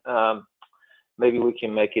survey. Maybe we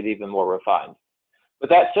can make it even more refined.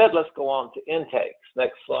 With that said, let's go on to intakes.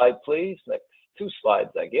 Next slide, please. Next 2 slides,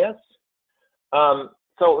 I guess.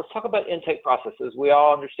 So let's talk about intake processes. We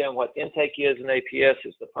all understand what intake is in APS.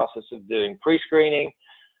 It's the process of doing pre-screening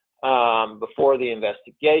before the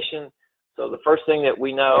investigation. So the first thing that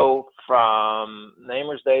we know from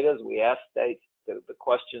NAMRS data is we ask states the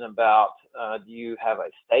question about, do you have a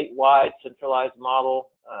statewide centralized model?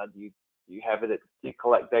 Do you you have it do you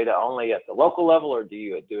collect data only at the local level, or do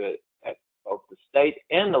you do it at both the state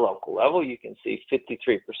and the local level? You can see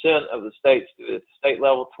 53% of the states do it at the state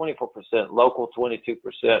level, 24% local,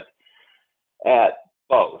 22% at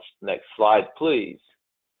both. Next slide, please.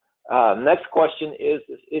 Next question is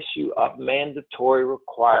this issue of mandatory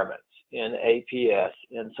requirements in APS.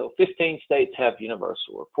 And so 15 states have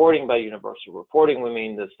universal reporting. By universal reporting, we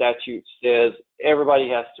mean the statute says everybody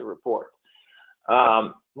has to report.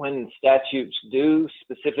 When statutes do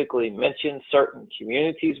specifically mention certain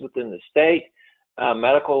communities within the state,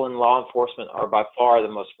 medical and law enforcement are by far the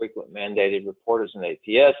most frequent mandated reporters in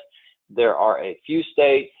APS. There are a few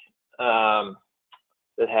states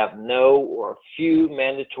that have no or few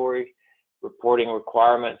mandatory reporting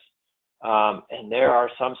requirements. And there are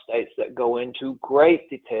some states that go into great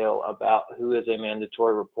detail about who is a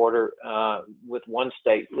mandatory reporter, with one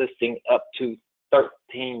state listing up to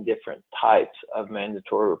 13 different types of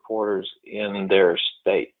mandatory reporters in their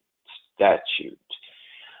state statute.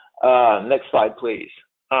 Next slide, please.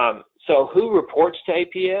 So who reports to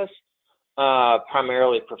APS?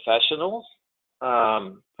 Primarily professionals,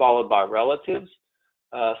 followed by relatives.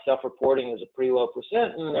 Self-reporting is a pretty low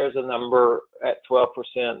percent, and there's a number at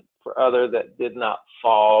 12% for other that did not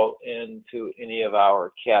fall into any of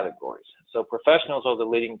our categories. So professionals are the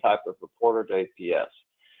leading type of reporter to APS.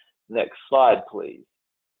 Next slide, please.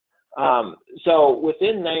 So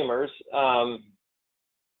within NAMRS,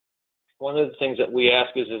 one of the things that we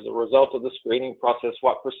ask is, as a result of the screening process,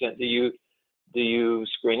 what percent do you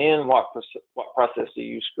screen in? What process do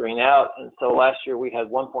you screen out? And so last year we had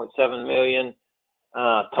 1.7 million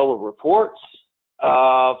total reports,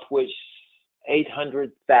 of which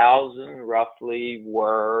 800,000 roughly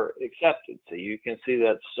were accepted. So you can see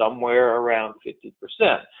that somewhere around 50%.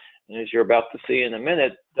 And as you're about to see in a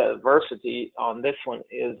minute, the diversity on this one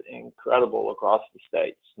is incredible across the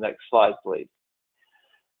states. Next slide, please.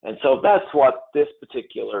 And so that's what this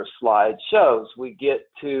particular slide shows. We get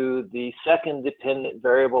to the second dependent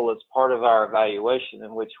variable as part of our evaluation,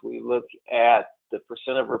 in which we look at the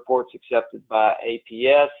percent of reports accepted by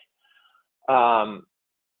APS.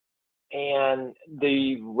 And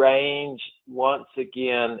the range, once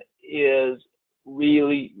again, is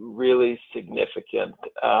really, really significant.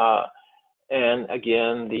 And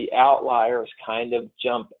again, the outliers kind of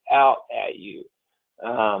jump out at you.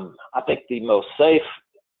 I think the most safe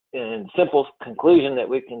and simple conclusion that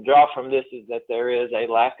we can draw from this is that there is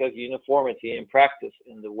a lack of uniformity in practice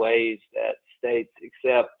in the ways that states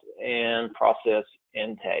accept and process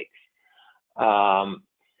intakes.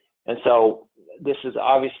 And so this is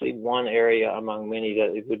obviously one area among many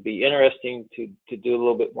that it would be interesting to do a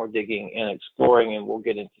little bit more digging and exploring, and we'll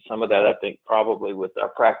get into some of that, I think, probably with our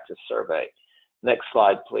practice survey. Next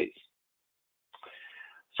slide, please.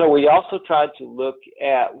 So we also tried to look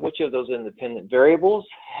at which of those independent variables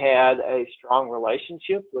had a strong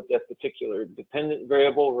relationship with that particular dependent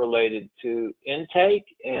variable related to intake,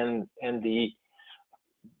 and the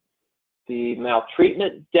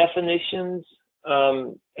maltreatment definitions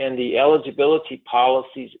and the eligibility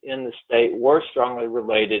policies in the state were strongly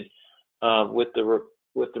related with the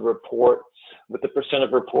reports, with the percent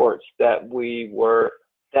of reports that were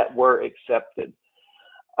accepted.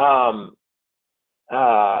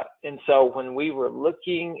 And so when we were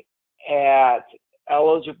looking at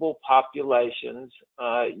eligible populations,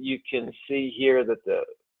 you can see here that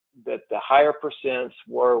the higher percents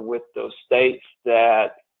were with those states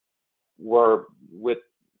that were with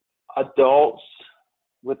adults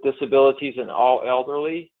with disabilities and all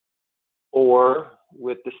elderly, or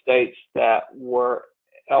with the states that were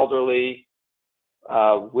elderly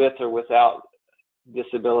with or without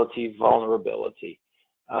disability vulnerability.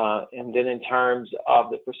 And then in terms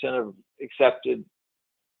of the percent of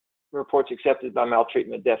reports accepted by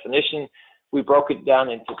maltreatment definition, we broke it down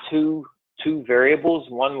into two variables.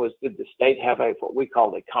 One was, did the state have what we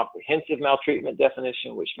called a comprehensive maltreatment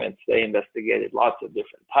definition, which meant they investigated lots of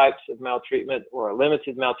different types of maltreatment, or a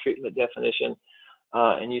limited maltreatment definition.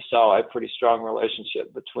 And you saw a pretty strong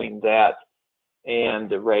relationship between that and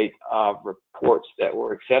the rate of reports that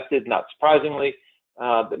were accepted. Not surprisingly,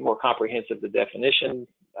 the more comprehensive the definition,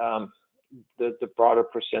 the broader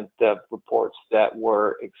percent of reports that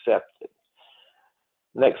were accepted.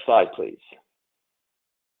 Next slide, please.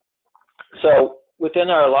 So within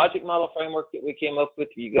our logic model framework that we came up with,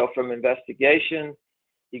 you go from investigation,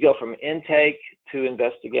 you go from intake to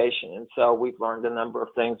investigation. And so we've learned a number of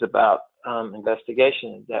things about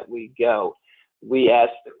investigation that we go. We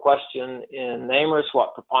asked the question in NAMRS,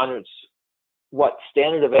 what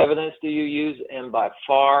standard of evidence do you use? And by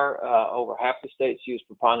far, over half the states use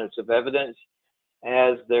preponderance of evidence.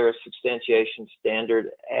 as their substantiation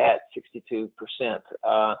standard at 62%.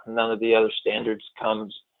 None of the other standards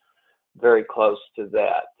comes very close to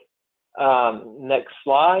that. Next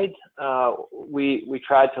slide. We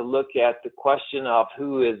tried to look at the question of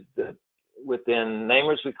who is within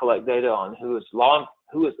NAMRS we collect data on who is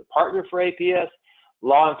the partner for APS.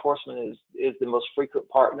 Law enforcement is the most frequent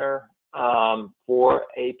partner for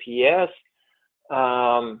APS.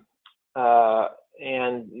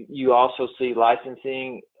 And you also see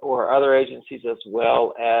licensing or other agencies as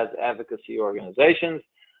well as advocacy organizations.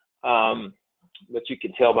 But you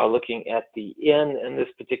can tell by looking at the N in this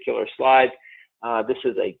particular slide, this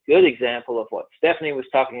is a good example of what Stephanie was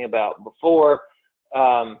talking about before.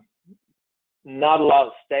 Not a lot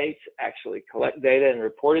of states actually collect data and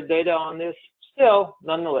reported data on this. Still,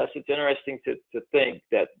 nonetheless, it's interesting to think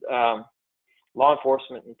that law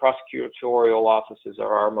enforcement and prosecutorial offices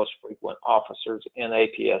are our most frequent officers in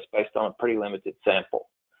APS based on a pretty limited sample.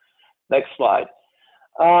 Next slide.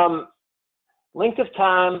 Length of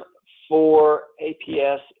time for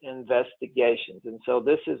APS investigations. And so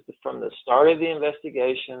this is from the start of the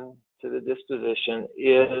investigation to the disposition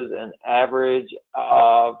is an average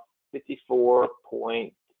of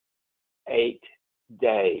 54.8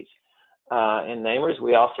 days. In NAMRS,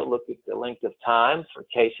 we also look at the length of time for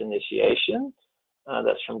case initiation.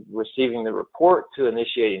 That's from receiving the report to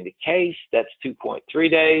initiating the case. That's 2.3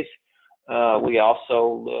 days. We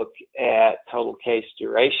also look at total case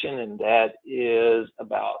duration, and that is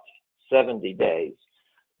about 70 days.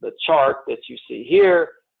 The chart that you see here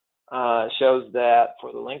shows that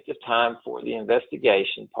for the length of time for the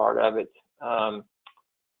investigation part of it,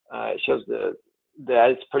 it shows that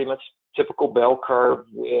it's pretty much typical bell curve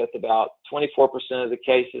with about 24% of the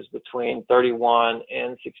cases between 31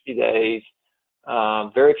 and 60 days.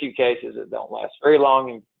 Very few cases that don't last very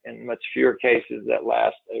long, and much fewer cases that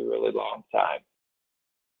last a really long time.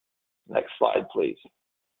 Next slide, please.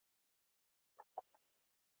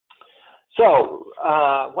 So,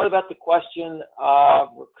 what about the question of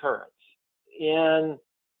recurrence? In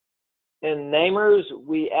NAMRS,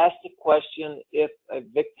 we ask the question if a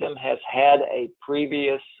victim has had a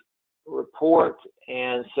previous report,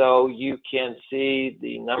 and so you can see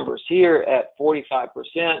the numbers here at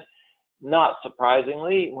 45%. Not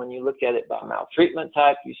surprisingly, when you look at it by maltreatment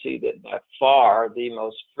type, you see that by far the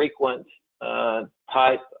most frequent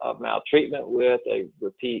type of maltreatment with a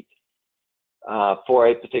repeat for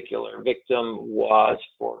a particular victim was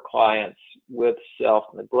for clients with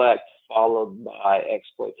self-neglect, followed by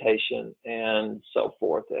exploitation and so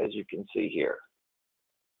forth, as you can see here.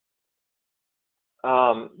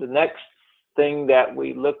 The next thing that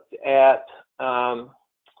we looked at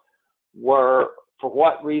were, for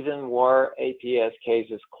what reason were APS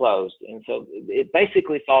cases closed? And so it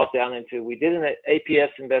basically falls down into, we did an APS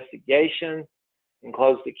investigation and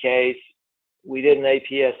closed the case. We did an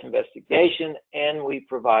APS investigation and we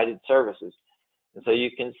provided services. And so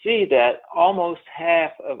you can see that almost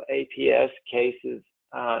half of APS cases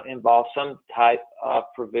involve some type of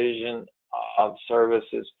provision of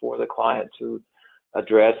services for the client to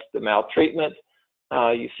address the maltreatment.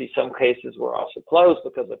 You see some cases were also closed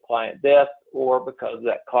because of client death or because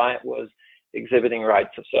that client was exhibiting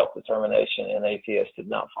rights of self-determination and APS did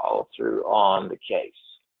not follow through on the case.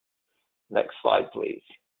 Next slide, please.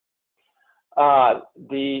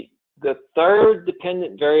 The third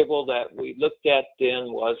dependent variable that we looked at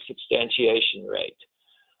then was substantiation rate.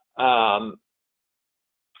 And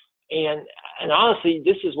honestly,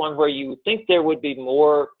 this is one where you would think there would be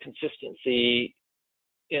more consistency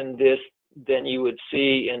in this than you would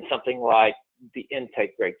see in something like the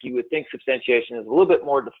intake rate. You would think substantiation is a little bit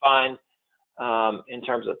more defined in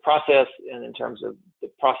terms of process and in terms of the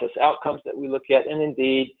process outcomes that we look at. And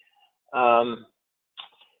indeed,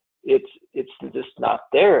 it's just not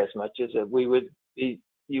there as much as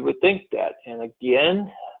you would think that. And again,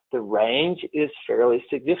 the range is fairly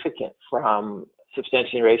significant from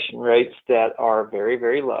substantiation rates that are very,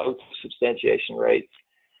 very low to substantiation rates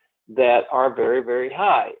that are very, very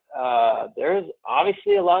high. There's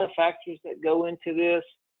obviously a lot of factors that go into this.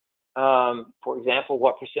 For example,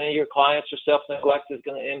 what percent of your clients are self-neglect is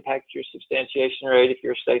going to impact your substantiation rate. If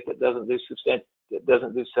you're a state that doesn't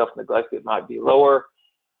do self-neglect, it might be lower.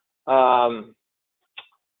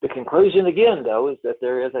 The conclusion, again, though, is that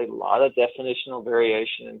there is a lot of definitional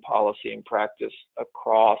variation in policy and practice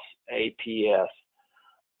across APS.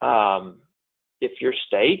 If your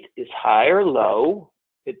state is high or low,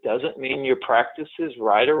 it doesn't mean your practice is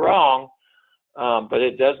right or wrong, but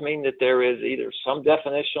it does mean that there is either some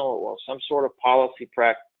definitional or some sort of policy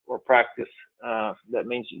practice that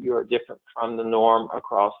means you are different from the norm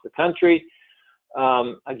across the country.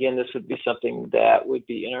 Again, this would be something that would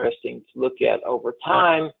be interesting to look at over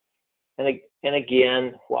time. And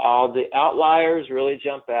again, while the outliers really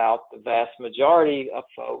jump out, the vast majority of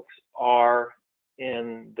folks are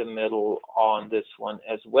in the middle on this one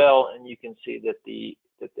as well. And you can see that the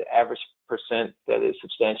average percent that is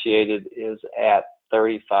substantiated is at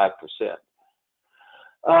 35%.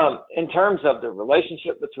 In terms of the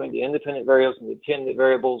relationship between the independent variables and the dependent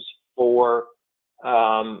variables for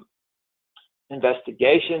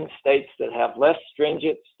investigation, states that have less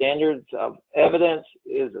stringent standards of evidence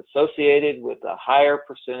is associated with a higher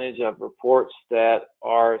percentage of reports that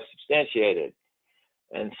are substantiated.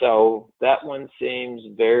 And so that one seems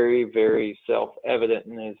very, very self-evident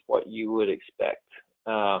and is what you would expect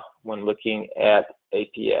when looking at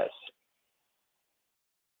APS.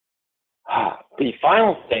 The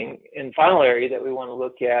final area that we want to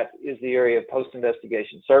look at is the area of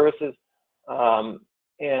post-investigation services.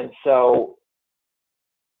 And so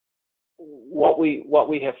what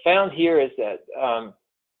we have found here is that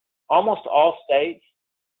almost all states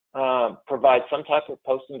provide some type of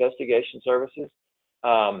post-investigation services.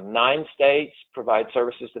 9 states provide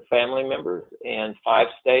services to family members, and 5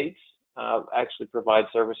 states actually provide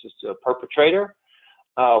services to a perpetrator.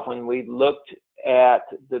 When we looked at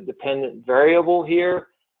the dependent variable here,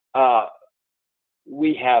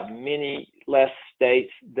 we have many less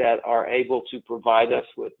states that are able to provide us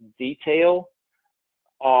with detail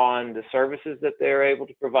on the services that they're able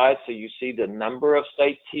to provide. So you see the number of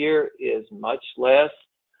states here is much less.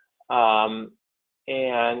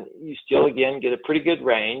 And you still, again, get a pretty good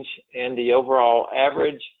range. And the overall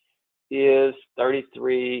average is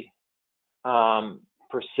 33%.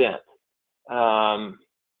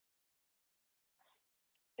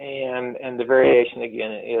 And the variation,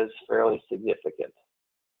 again, is fairly significant.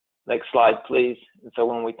 Next slide, please. And so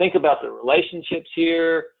when we think about the relationships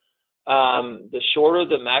here, the shorter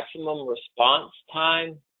the maximum response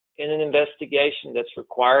time in an investigation that's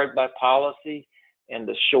required by policy, and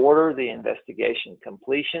the shorter the investigation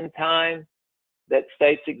completion time that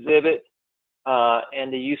states exhibit,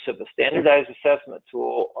 and the use of a standardized assessment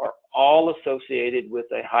tool are all associated with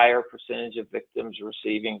a higher percentage of victims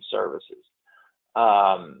receiving services.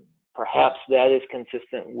 Perhaps that is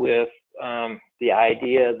consistent with the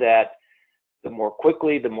idea that the more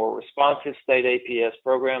quickly, the more responsive state APS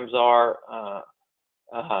programs are,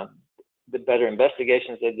 the better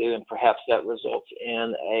investigations they do, and perhaps that results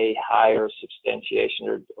in a higher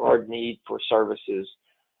substantiation or need for services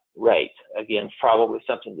rate. Again, probably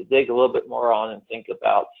something to dig a little bit more on and think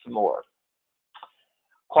about some more.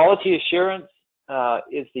 Quality assurance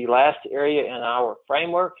is the last area in our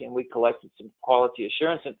framework, and we collected some quality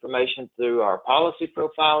assurance information through our policy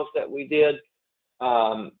profiles that we did.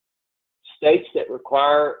 States that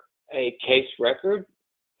require a case record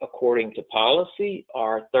according to policy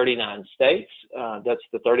are 39 states. That's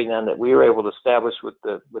the 39 that we were able to establish with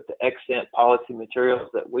the extant policy materials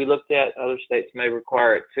that we looked at. Other states may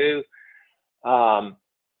require it too.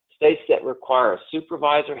 States that require a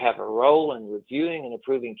supervisor have a role in reviewing and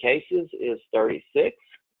approving cases is 36.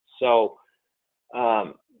 So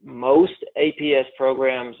most APS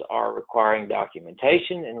programs are requiring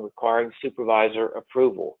documentation and requiring supervisor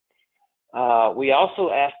approval. We also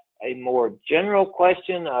asked a more general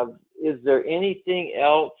question of, is there anything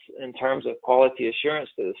else in terms of quality assurance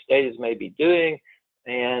that the state is maybe doing?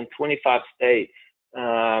 And 25 states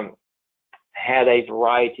had a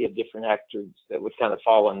variety of different actors that would kind of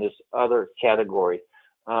fall in this other category.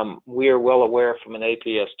 We are well aware from an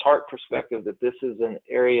APS TARC perspective that this is an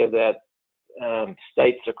area that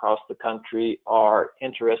states across the country are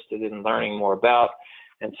interested in learning more about,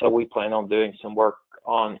 and so we plan on doing some work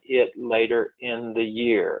on it later in the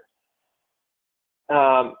year.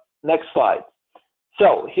 Next slide.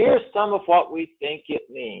 So here's some of what we think it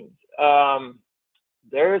means.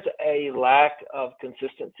 There's a lack of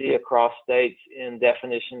consistency across states in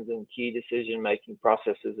definitions and key decision-making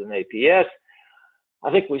processes in APS.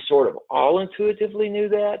 I think we sort of all intuitively knew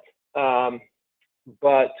that,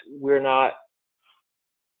 but we're not,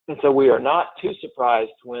 and so we are not too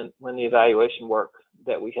surprised when the evaluation work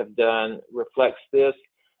that we have done reflects this.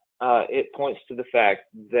 It points to the fact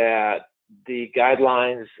that the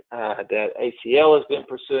guidelines that ACL has been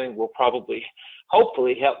pursuing will probably,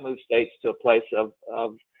 hopefully, help move states to a place of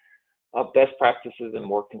best practices and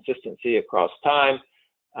more consistency across time.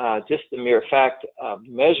 Just the mere fact of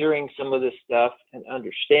measuring some of this stuff and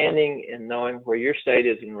understanding and knowing where your state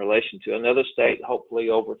is in relation to another state, hopefully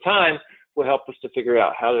over time, will help us to figure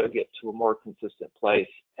out how to get to a more consistent place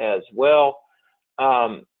as well.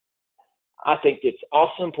 I think it's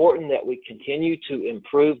also important that we continue to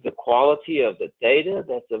improve the quality of the data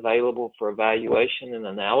that's available for evaluation and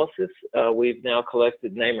analysis. We've now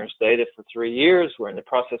collected NAMRS data for 3 years. We're in the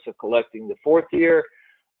process of collecting the 4th year.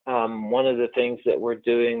 One of the things that we're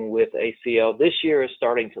doing with ACL this year is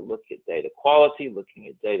starting to look at data quality, looking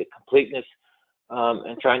at data completeness,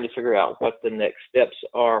 and trying to figure out what the next steps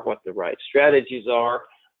are, what the right strategies are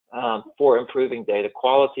for improving data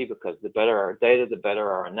quality, because the better our data, the better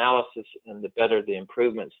our analysis, and the better the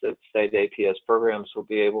improvements that state APS programs will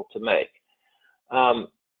be able to make.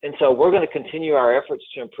 And so we're going to continue our efforts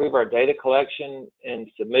to improve our data collection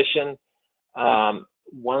and submission.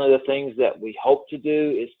 One of the things that we hope to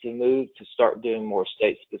do is to move to start doing more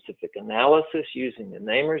state-specific analysis using the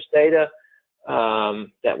NAMRS data.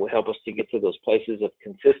 That will help us to get to those places of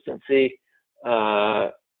consistency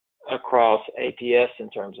across APS in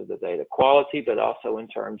terms of the data quality, but also in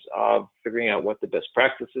terms of figuring out what the best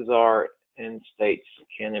practices are and states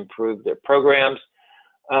can improve their programs.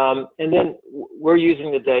 And then we're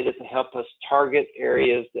using the data to help us target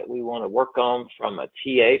areas that we want to work on from a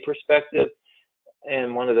TA perspective.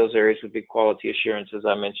 And one of those areas would be quality assurance, as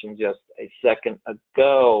I mentioned just a second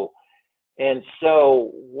ago. And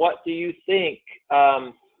so what do you think,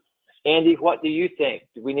 Andy, what do you think?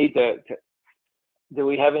 Do we need do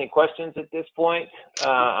we have any questions at this point?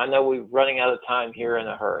 I know we're running out of time here in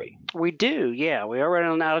a hurry. We do, yeah. We are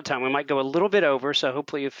running out of time. We might go a little bit over, so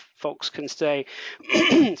hopefully if folks can stay,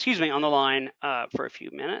 excuse me, on the line for a few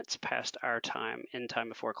minutes past our time, in time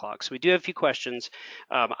before o'clock. So we do have a few questions.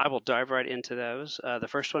 I will dive right into those. The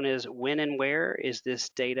first one is, when and where is this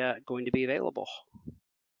data going to be available?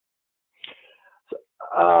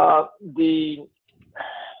 There's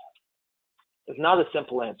not a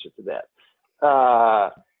simple answer to that.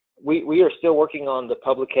 We are still working on the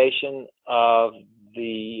publication of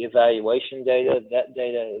the evaluation data. That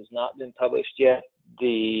data has not been published yet.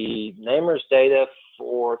 The NAMRS data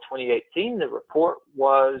for 2018, the report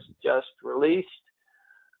was just released.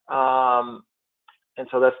 And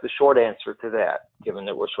so that's the short answer to that, given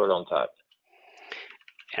that we're short on time.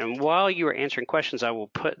 And while you are answering questions, I will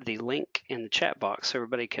put the link in the chat box so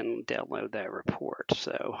everybody can download that report.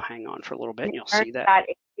 So hang on for a little bit and you'll see that.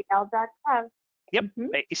 ACL.gov. Yep,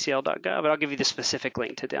 acl.gov. And I'll give you the specific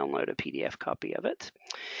link to download a PDF copy of it.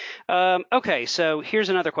 Okay, so here's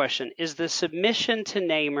another question. Is the submission to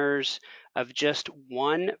NAMRS of just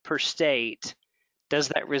one per state, does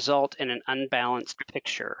that result in an unbalanced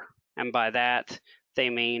picture? And by that, they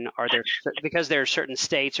mean, because there are certain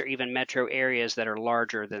states or even metro areas that are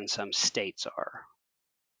larger than some states are.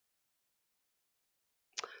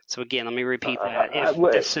 So again, let me repeat that. If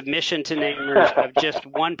the submission to NAMRS of just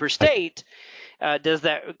one per state, does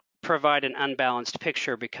that provide an unbalanced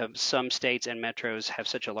picture because some states and metros have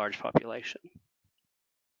such a large population?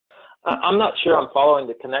 I'm not sure I'm following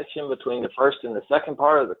the connection between the first and the second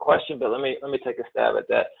part of the question, but let me take a stab at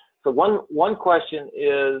that. So one question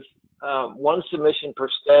is one submission per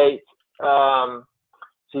state.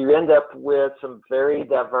 So you end up with some very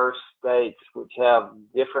diverse states which have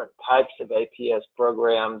different types of APS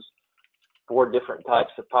programs for different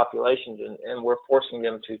types of populations, and we're forcing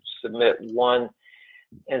them to submit one.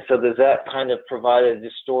 And so does that kind of provide a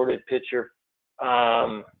distorted picture?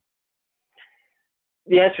 The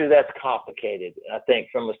answer to that's complicated, I think,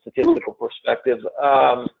 from a statistical perspective.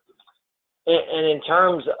 And in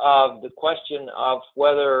terms of the question of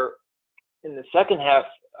whether, in the second half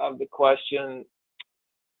of the question,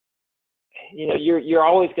 you know, you're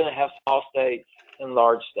always going to have small states and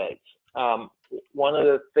large states. One of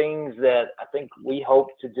the things that I think we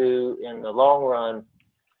hope to do in the long run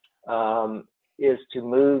is to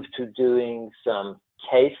move to doing some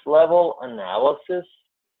case level analysis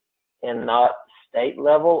and not state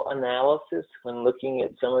level analysis when looking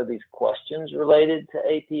at some of these questions related to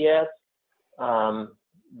APS,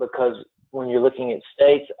 because when you're looking at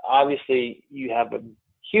states, obviously you have a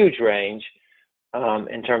huge range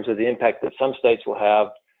in terms of the impact that some states will have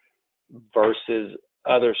versus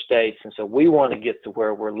other states. And so we want to get to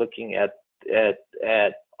where we're looking at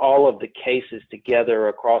all of the cases together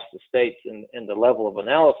across the states, and the level of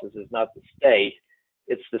analysis is not the state,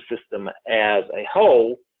 it's the system as a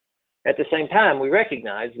whole. At the same time, we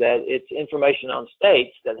recognize that it's information on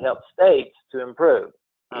states that helps states to improve.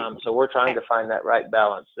 So we're trying to find that right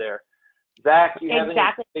balance there. Zach, do you have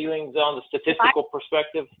any feelings on the statistical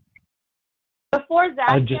perspective? Before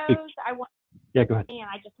Zach goes, yeah, go ahead.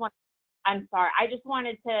 I'm sorry. I just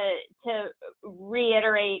wanted to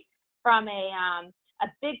reiterate from a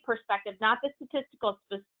big perspective, not the statistical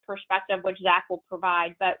perspective, which Zach will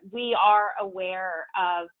provide, but we are aware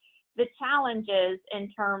of the challenges in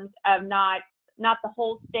terms of not not the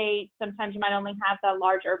whole state. Sometimes you might only have the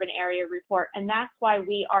large urban area report, and that's why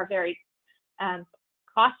we are very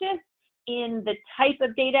cautious in the type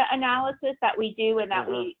of data analysis that we do and that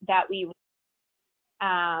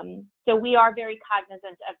so we are very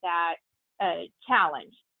cognizant of that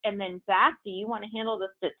challenge. And then Zach, do you want to handle the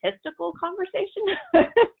statistical conversation?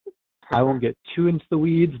 I won't get too into the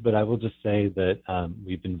weeds, but I will just say that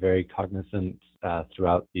we've been very cognizant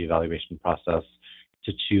throughout the evaluation process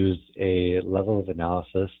to choose a level of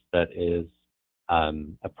analysis that is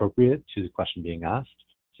appropriate to the question being asked.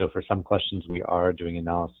 So for some questions, we are doing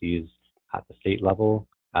analyses at the state level,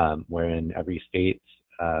 wherein every state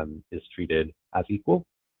is treated as equal.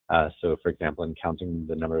 So for example, in counting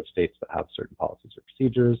the number of states that have certain policies or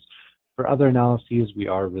procedures. For other analyses, we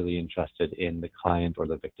are really interested in the client or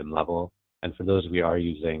the victim level. And for those, we are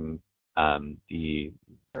using the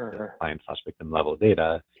client/victim level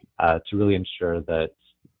data to really ensure that,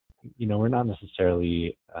 we're not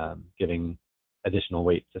necessarily giving additional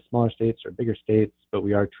weight to smaller states or bigger states, but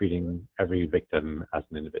we are treating every victim as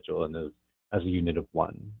an individual and as a unit of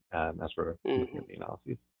one as we're looking at the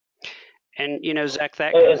analyses. And Zach,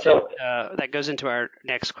 that goes into our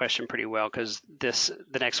next question pretty well, because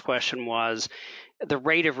the next question was the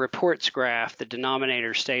rate of reports graph. The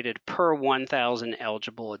denominator stated per 1,000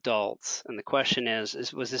 eligible adults, and the question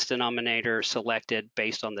is was this denominator selected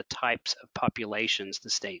based on the types of populations the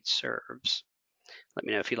state serves? Let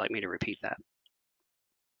me know if you'd like me to repeat that.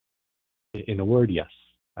 In a word, yes.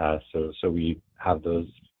 So we have those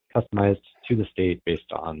customized to the state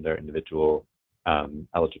based on their individual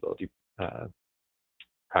eligibility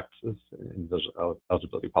practices and those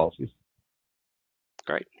eligibility policies.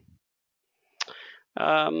 Great.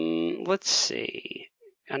 Let's see.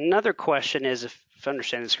 Another question is, if I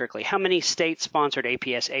understand this correctly, how many state-sponsored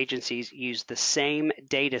APS agencies use the same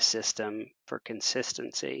data system for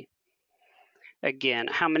consistency? Again,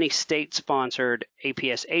 how many state-sponsored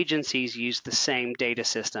APS agencies use the same data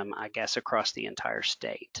system, I guess, across the entire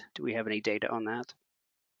state? Do we have any data on that?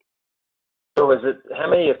 So is it how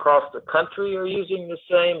many across the country are using the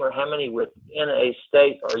same, or how many within a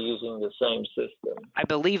state are using the same system? I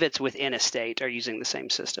believe it's within a state are using the same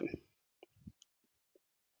system.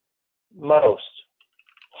 Most.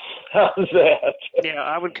 How's that? Yeah,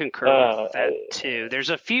 I would concur with that too. There's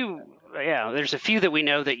a few that we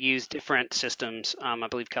know that use different systems. I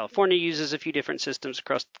believe California uses a few different systems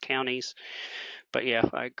across the counties. But yeah,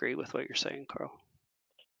 I agree with what you're saying, Carl.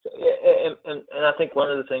 And I think one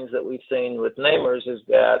of the things that we've seen with NAMRS is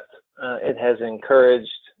that it has encouraged,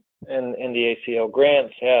 and the ACL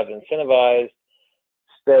grants have incentivized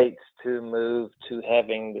states to move to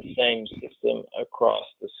having the same system across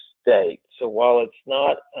the state. So while it's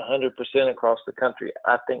not 100% across the country,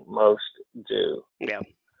 I think most do. Yeah.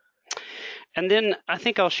 And then I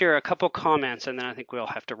think I'll share a couple comments, and then I think we'll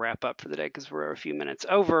have to wrap up for the day because we're a few minutes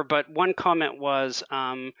over. But one comment was,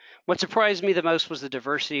 what surprised me the most was the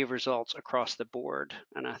diversity of results across the board.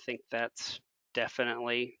 And I think that's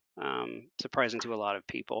definitely surprising to a lot of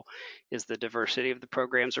people, is the diversity of the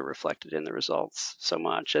programs are reflected in the results so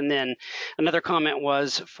much. And then another comment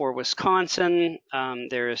was for Wisconsin,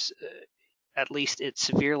 there's at least it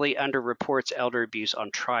severely underreports elder abuse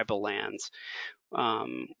on tribal lands.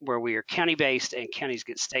 Where we are county-based and counties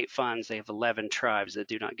get state funds, they have 11 tribes that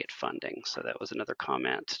do not get funding. So that was another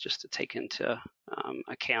comment, just to take into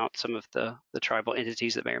account some of the tribal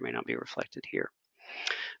entities that may or may not be reflected here.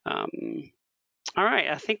 All right,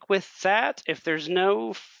 I think with that, if there's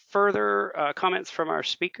no further comments from our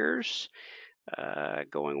speakers,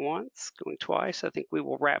 going once, going twice, I think we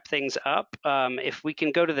will wrap things up. If we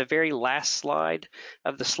can go to the very last slide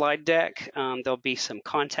of the slide deck, there'll be some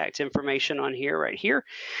contact information on here, right here.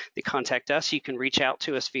 To contact us, you can reach out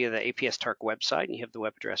to us via the APS TARC website, and you have the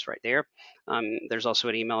web address right there. There's also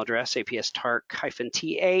an email address,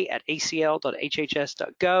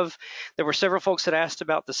 apstarc-ta@acl.hhs.gov. There were several folks that asked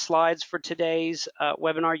about the slides for today's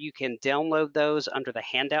webinar. You can download those under the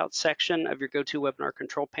handout section of your GoToWebinar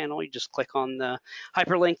control panel. You just click on the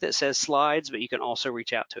hyperlink that says slides, but you can also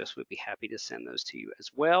reach out to us. We'd be happy to send those to you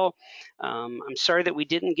as well. I'm sorry that we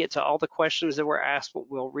didn't get to all the questions that were asked, but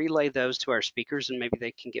we'll relay those to our speakers and maybe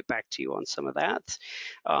they can get back to you on some of that.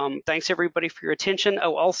 Thanks everybody for your attention.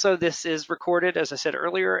 Oh, also this is recorded, as I said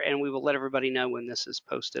earlier, and we will let everybody know when this is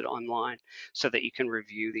posted online so that you can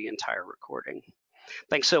review the entire recording.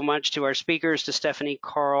 Thanks so much to our speakers, to Stephanie,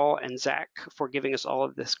 Carl, and Zach for giving us all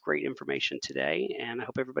of this great information today, and I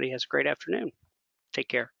hope everybody has a great afternoon. Take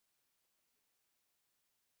care.